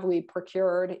didn't have, we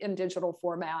procured in digital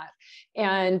format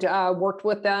and worked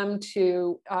with them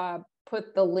to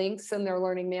put the links in their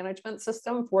learning management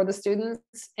system for the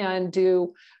students and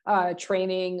do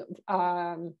training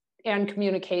and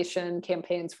communication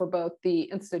campaigns for both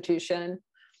the institution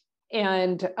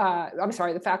and,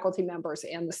 the faculty members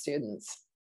and the students.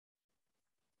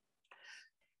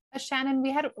 Shannon,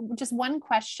 we had just one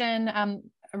question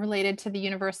related to the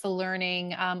universal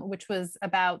learning, which was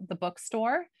about the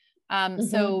bookstore.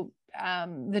 So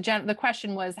the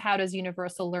question was, how does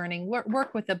universal learning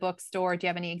work with the bookstore? Do you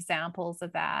have any examples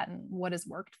of that, and what has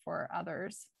worked for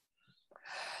others?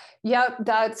 Yeah,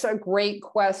 that's a great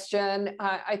question.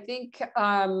 I think,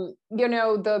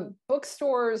 the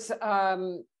bookstores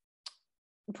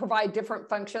provide different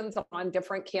functions on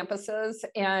different campuses.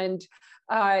 And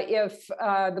if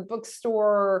the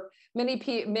bookstore,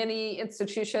 many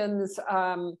institutions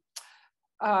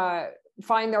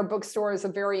find their bookstore is a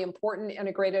very important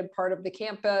integrated part of the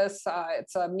campus.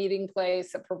 It's a meeting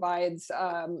place. It provides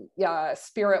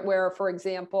spiritware, for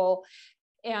example.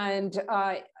 And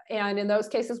in those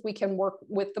cases, we can work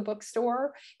with the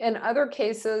bookstore. In other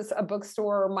cases, a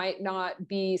bookstore might not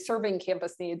be serving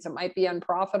campus needs. It might be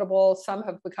unprofitable. Some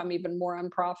have become even more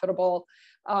unprofitable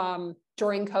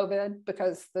during COVID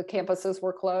because the campuses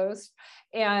were closed.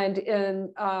 And in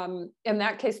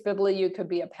that case, BibliU could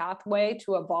be a pathway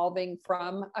to evolving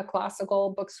from a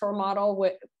classical bookstore model,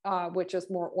 which is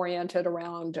more oriented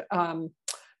around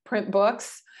print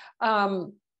books.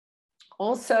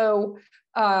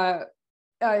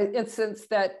 Instance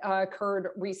that occurred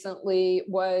recently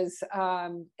was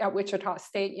at Wichita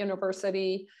State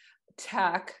University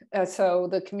Tech. So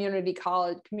the community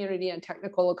and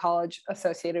technical college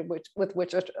associated with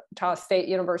Wichita State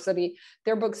University,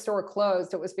 their bookstore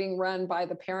closed. It was being run by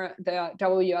the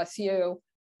WSU.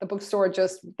 The bookstore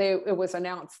it was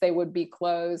announced they would be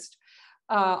closed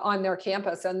on their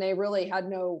campus, and they really had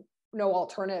no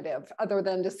alternative other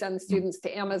than to send students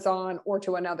to Amazon or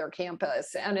to another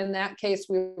campus. And in that case,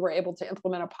 we were able to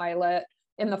implement a pilot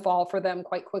in the fall for them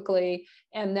quite quickly.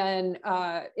 And then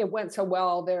it went so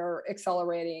well, they're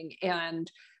accelerating and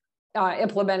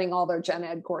implementing all their gen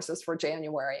ed courses for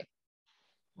January.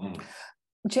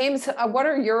 James, what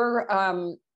are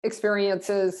your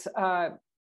experiences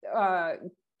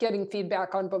getting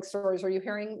feedback on bookstores? Are you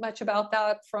hearing much about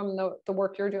that from the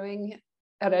work you're doing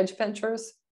at Eduventures?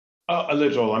 A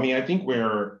little. I mean, I think we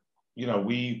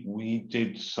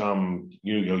did some,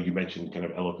 you mentioned kind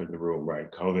of elephant in the room,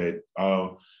 right? COVID.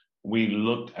 We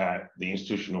looked at the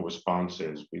institutional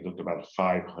responses. We looked at about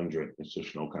 500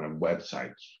 institutional kind of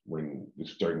websites when it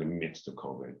was during the midst of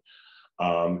COVID.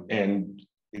 And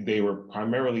they were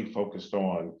primarily focused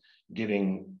on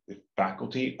getting the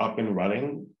faculty up and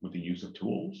running with the use of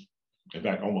tools. In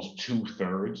fact, almost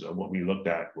 2/3 of what we looked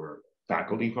at were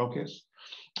faculty focused.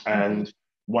 And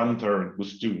 1/3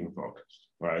 was student focused,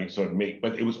 right?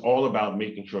 But it was all about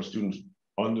making sure students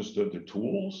understood the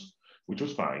tools, which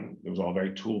was fine. It was all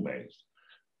very tool based.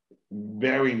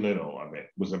 Very little of it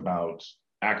was about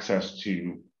access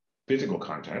to physical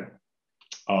content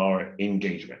or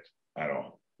engagement at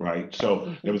all, right?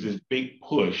 So there was this big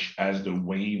push as the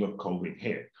wave of COVID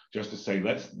hit, just to say,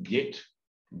 let's get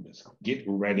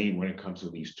ready when it comes to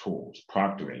these tools,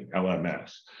 proctoring,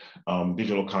 LMS,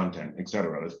 digital content, et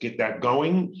cetera. Let's get that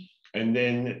going and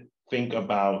then think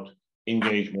about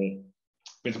engagement,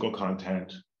 physical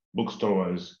content,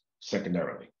 bookstores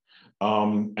secondarily.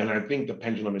 And I think the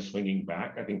pendulum is swinging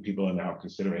back. I think people are now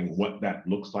considering what that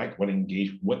looks like, what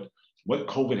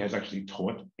COVID has actually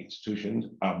taught institutions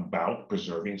about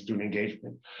preserving student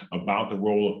engagement, about the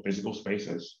role of physical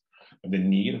spaces, the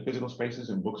need of physical spaces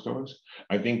in bookstores.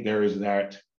 I think there is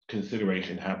that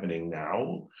consideration happening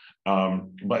now.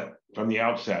 But from the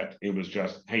outset, it was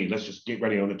just, hey, let's just get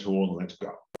ready on the tool and let's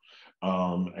go.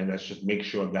 And let's just make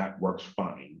sure that works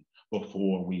fine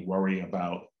before we worry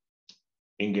about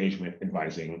engagement,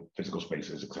 advising, physical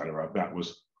spaces, et cetera. That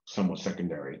was somewhat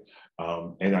secondary.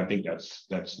 And I think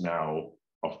that's now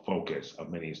a focus of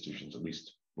many institutions, at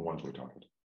least the ones we're talking to.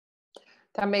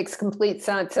 That makes complete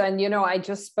sense. And, you know, I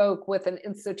just spoke with an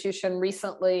institution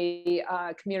recently,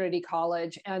 community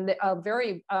college, and a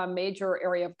very major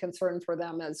area of concern for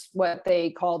them is what they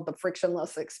called the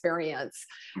frictionless experience.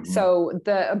 Mm-hmm. So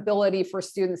the ability for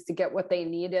students to get what they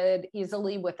needed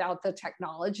easily without the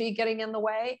technology getting in the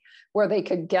way, where they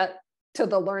could get to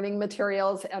the learning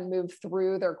materials and move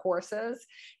through their courses.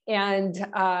 And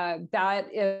that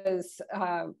is,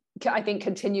 I think,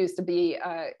 continues to be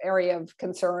an area of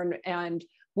concern, and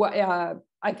what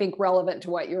I think relevant to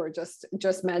what you were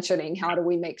just mentioning. How do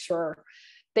we make sure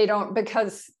they don't,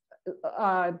 because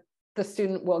the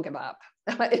student will give up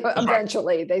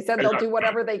eventually. They said they'll do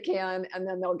whatever they can and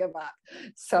then they'll give up.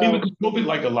 So I mean, COVID,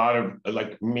 like a lot of,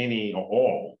 like many or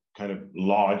all kind of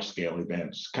large scale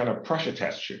events, kind of pressure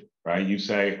test you, right? You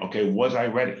say, okay, was I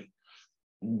ready?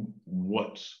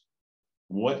 What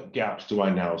gaps do I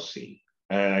now see?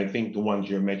 And I think the ones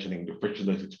you're mentioning, the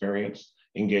frictionless experience,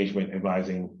 engagement,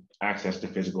 advising, access to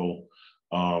physical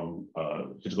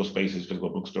spaces, physical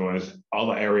bookstores,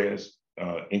 other areas,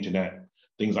 internet,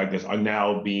 things like this are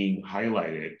now being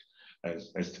highlighted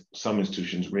as some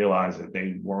institutions realize that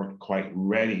they weren't quite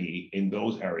ready in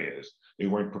those areas. They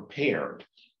weren't prepared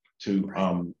to,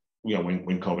 you know,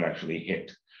 when COVID actually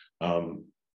hit.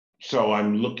 So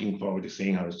I'm looking forward to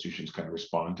seeing how institutions kind of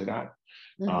respond to that.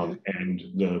 Mm-hmm. And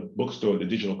the bookstore, the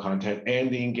digital content, and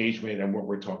the engagement, and what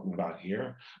we're talking about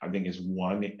here, I think is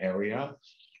one area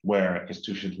where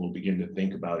institutions will begin to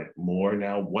think about it more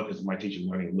now. What does my teaching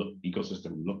learning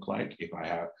ecosystem look like if I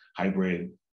have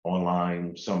hybrid,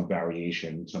 online, some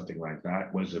variation, something like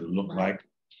that? What does it look like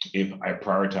if I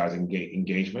prioritize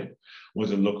engagement? What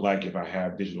does it look like if I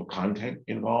have digital content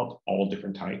involved, all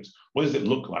different types? What does it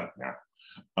look like now?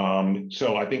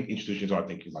 So I think institutions are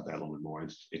thinking about that a little bit more.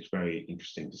 It's very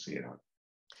interesting to see it out.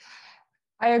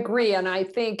 I agree, and I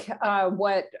think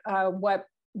what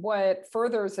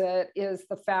furthers it is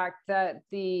the fact that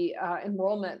the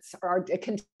enrollments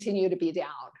continue to be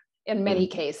down in many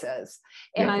cases,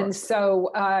 and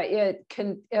so it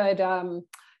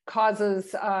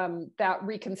causes that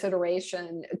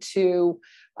reconsideration to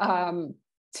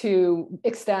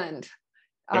extend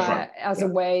as a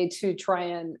way to try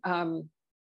and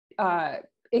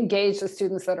engage the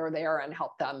students that are there and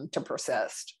help them to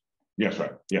persist. Yes,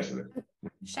 right. Yes, it is.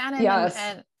 Shannon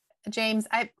and James,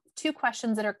 I have two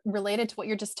questions that are related to what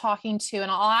you're just talking to, and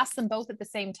I'll ask them both at the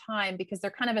same time because they're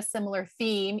kind of a similar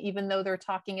theme, even though they're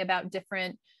talking about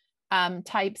different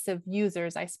types of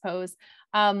users, I suppose.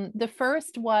 The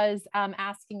first was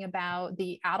asking about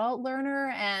the adult learner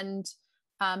and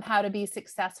how to be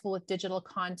successful with digital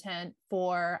content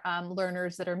for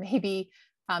learners that are maybe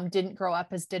didn't grow up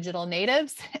as digital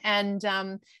natives. And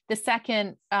the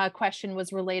second question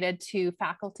was related to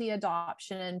faculty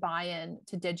adoption and buy-in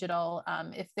to digital,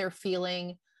 if they're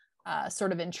feeling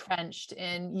sort of entrenched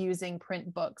in using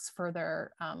print books for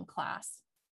their class.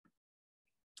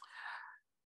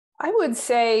 I would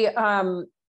say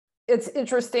it's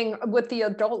interesting with the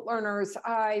adult learners.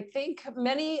 I think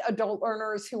many adult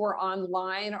learners who are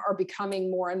online are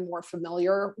becoming more and more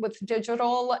familiar with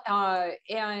digital.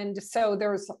 And so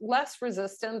there's less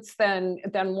resistance than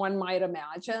one might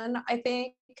imagine, I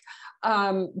think.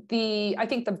 I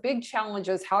think the big challenge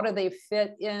is how do they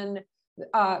fit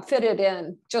it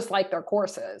in just like their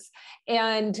courses.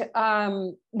 And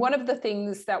one of the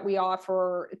things that we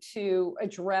offer to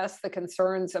address the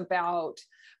concerns about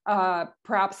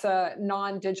perhaps a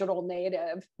non-digital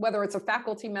native, whether it's a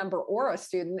faculty member or a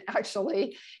student,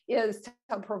 actually, is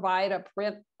to provide a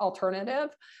print alternative.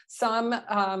 Some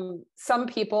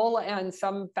people and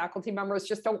some faculty members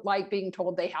just don't like being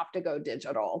told they have to go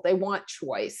digital. They want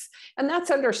choice, and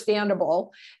that's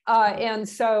understandable. And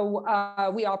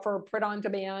so we offer print on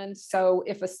demand. So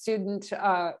if a student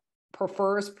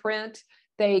prefers print,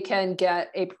 they can get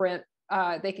a print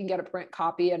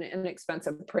copy, an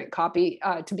inexpensive print copy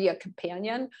to be a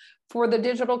companion for the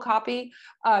digital copy.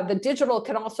 The digital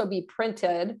can also be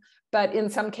printed, but in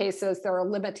some cases there are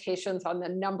limitations on the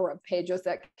number of pages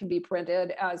that can be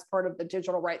printed as part of the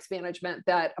digital rights management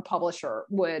that a publisher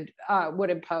would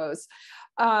impose.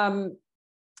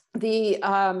 The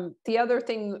other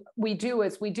thing we do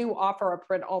is we do offer a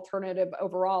print alternative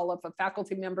overall. If a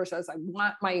faculty member says, I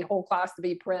want my whole class to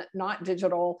be print, not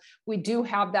digital, we do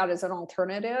have that as an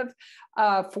alternative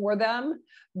for them.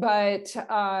 But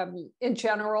in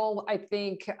general, I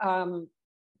think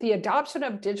the adoption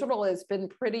of digital has been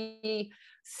pretty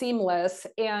seamless.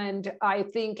 And I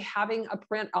think having a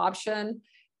print option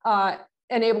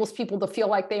enables people to feel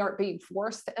like they aren't being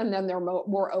forced, and then they're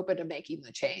more open to making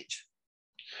the change.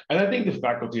 And I think the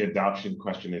faculty adoption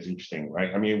question is interesting,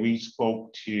 right? I mean, we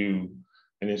spoke to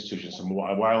an institution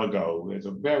a while ago. There's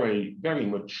a very, very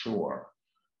mature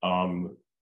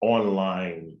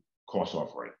online course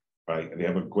offering, right? They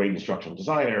have a great instructional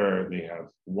designer, they have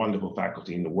wonderful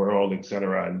faculty in the world, et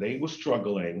cetera. And they were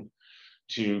struggling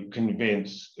to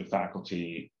convince the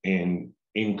faculty in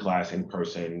class, in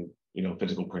person,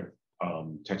 physical print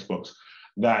textbooks,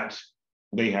 that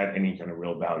they had any kind of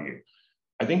real value.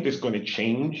 I think this is going to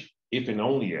change if and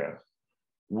only if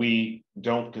we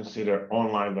don't consider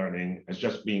online learning as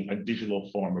just being a digital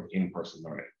form of in-person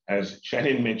learning. As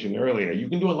Shannon mentioned earlier, you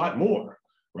can do a lot more,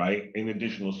 right, in the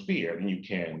digital sphere than you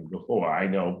can before. I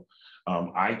know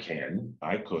I can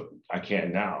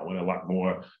now, and a lot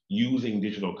more using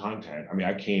digital content. I mean,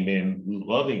 I came in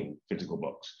loving physical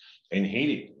books and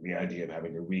hating the idea of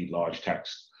having to read large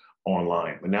text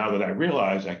online. But now that I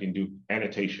realize I can do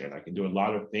annotation, I can do a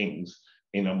lot of things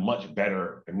in a much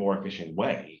better and more efficient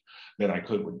way than I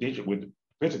could with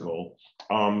physical,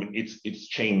 it's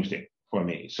changed it for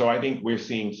me. So I think we're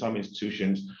seeing some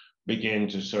institutions begin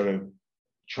to sort of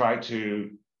try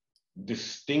to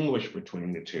distinguish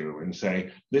between the two and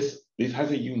say, this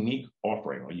has a unique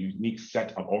offering, a unique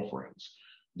set of offerings,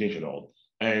 digital,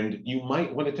 and you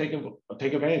might want to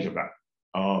take advantage of that.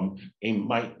 It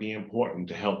might be important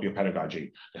to help your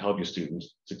pedagogy, to help your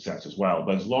students' success as well.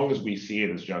 But as long as we see it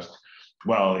as just,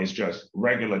 well, it's just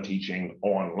regular teaching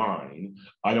online,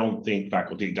 I don't think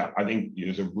faculty, I think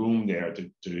there's a room there to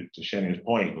Shannon's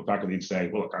point for faculty to say,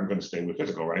 well, look, I'm going to stay with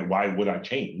physical, right? Why would I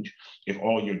change if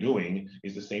all you're doing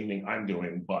is the same thing I'm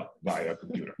doing, but via a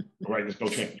computer, right? There's no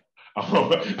change.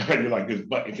 You're like this,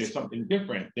 but if there's something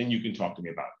different, then you can talk to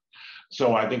me about it.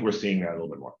 So I think we're seeing that a little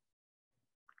bit more.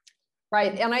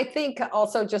 Right. And I think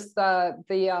also just the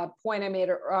point I made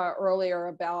earlier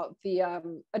about the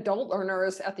adult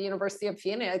learners at the University of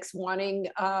Phoenix wanting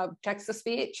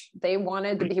text-to-speech. They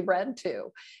wanted to be read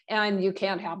to, and you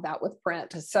can't have that with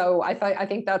print. So I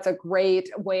think that's a great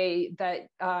way that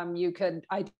you could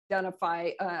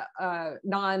identify a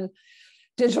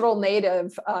non-digital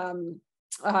native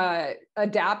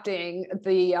adapting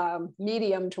the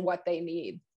medium to what they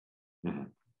need. Mm-hmm.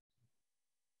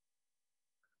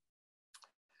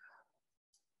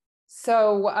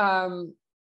 So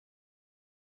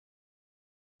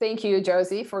thank you,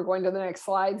 Josie, for going to the next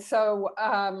slide. So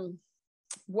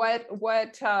what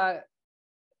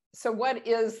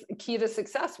is key to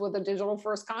success with a digital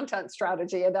first content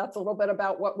strategy? And that's a little bit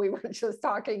about what we were just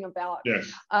talking about.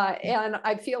 Yes. And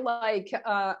I feel like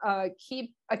a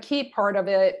key part of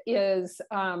it is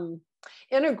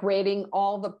integrating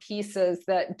all the pieces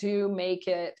that do make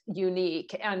it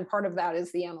unique. And part of that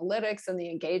is the analytics and the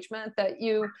engagement that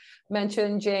you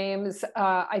mentioned, James.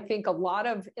 I think a lot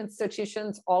of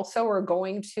institutions also are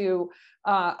going to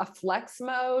a flex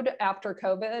mode after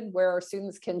COVID, where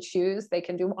students can choose. They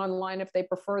can do online if they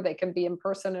prefer, they can be in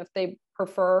person if they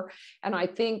prefer. And I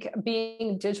think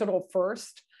being digital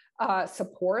first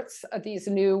supports these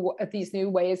new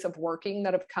ways of working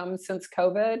that have come since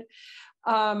COVID.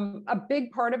 A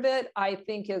big part of it, I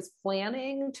think, is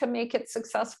planning to make it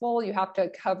successful. You have to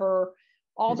cover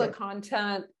all the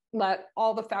content, let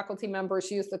all the faculty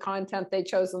members use the content they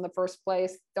chose in the first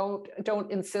place. Don't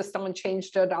insist on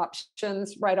changed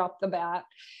adoptions right off the bat,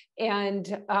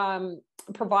 and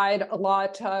provide a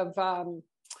lot of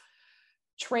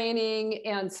training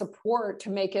and support to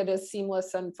make it as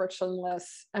seamless and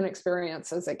frictionless an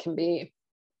experience as it can be.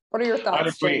 What are your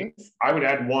thoughts, James? I would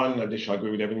add one additional, I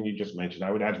agree with everything you just mentioned.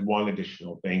 I would add one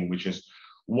additional thing, which is,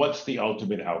 what's the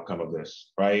ultimate outcome of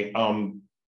this, right?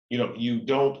 You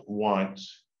don't want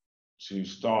to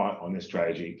start on this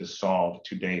strategy to solve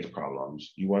today's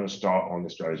problems. You want to start on the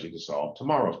strategy to solve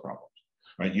tomorrow's problems,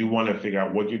 right? You want to figure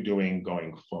out what you're doing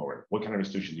going forward. What kind of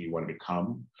institution do you want to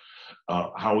become?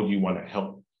 How do you want to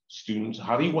help students?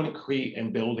 How do you want to create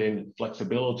and build in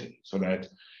flexibility so that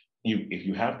if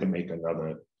you have to make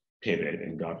another pivot,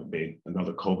 and God forbid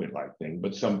another COVID-like thing,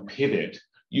 but some pivot,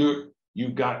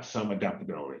 you've got some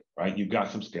adaptability, right? You've got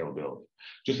some scalability.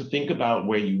 Just to think about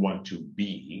where you want to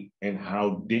be and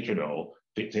how digital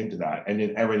fits into that. And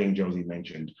then everything Josie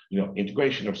mentioned,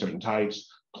 integration of certain types,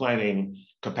 planning,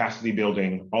 capacity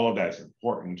building, all of that is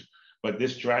important. But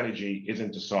this strategy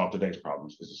isn't to solve today's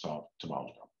problems, it's to solve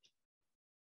tomorrow's problems.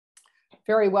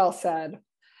 Very well said.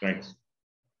 Thanks.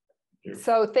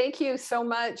 So thank you so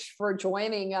much for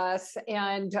joining us.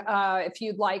 And if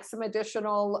you'd like some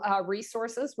additional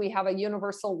resources, we have a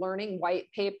universal learning white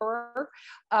paper,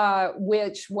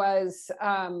 which was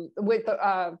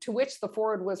to which the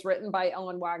foreword was written by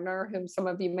Ellen Wagner, whom some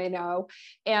of you may know,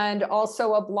 and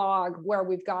also a blog where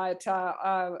we've got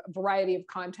a variety of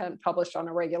content published on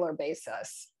a regular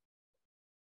basis.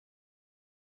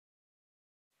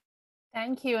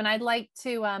 Thank you. And I'd like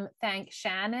to thank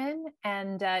Shannon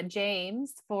and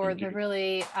James for the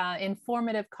really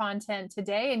informative content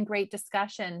today and great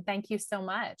discussion. Thank you so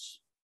much.